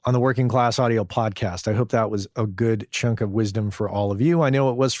Rosen on the Working Class Audio Podcast. I hope that was a good chunk of wisdom for all of you. I know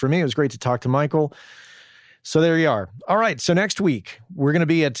it was for me. It was great to talk to Michael. So there you are. All right, so next week, we're going to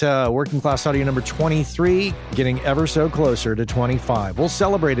be at Working Class Audio number 23, getting ever so closer to 25. We'll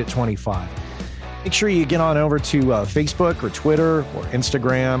celebrate at 25. Make sure you get on over to Facebook or Twitter or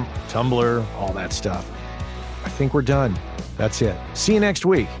Instagram, Tumblr, all that stuff. I think we're done. That's it. See you next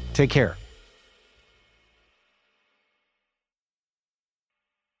week. Take care.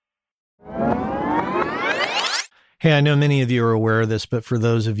 Hey, I know many of you are aware of this, but for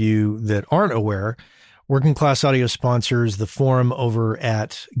those of you that aren't aware, Working Class Audio sponsors the forum over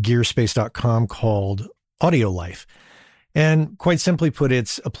at gearspace.com called Audio Life. And quite simply put,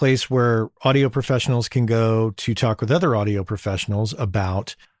 it's a place where audio professionals can go to talk with other audio professionals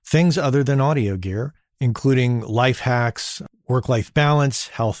about things other than audio gear, including life hacks, work-life balance,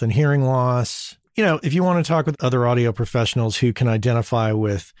 health and hearing loss. If you want to talk with other audio professionals who can identify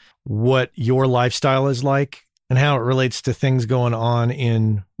with what your lifestyle is like and how it relates to things going on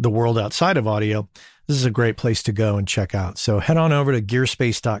in the world outside of audio, this is a great place to go and check out. So head on over to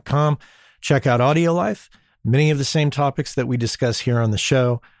gearspace.com, check out Audio Life. Many of the same topics that we discuss here on the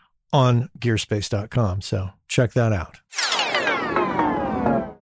show on gearspace.com. So check that out.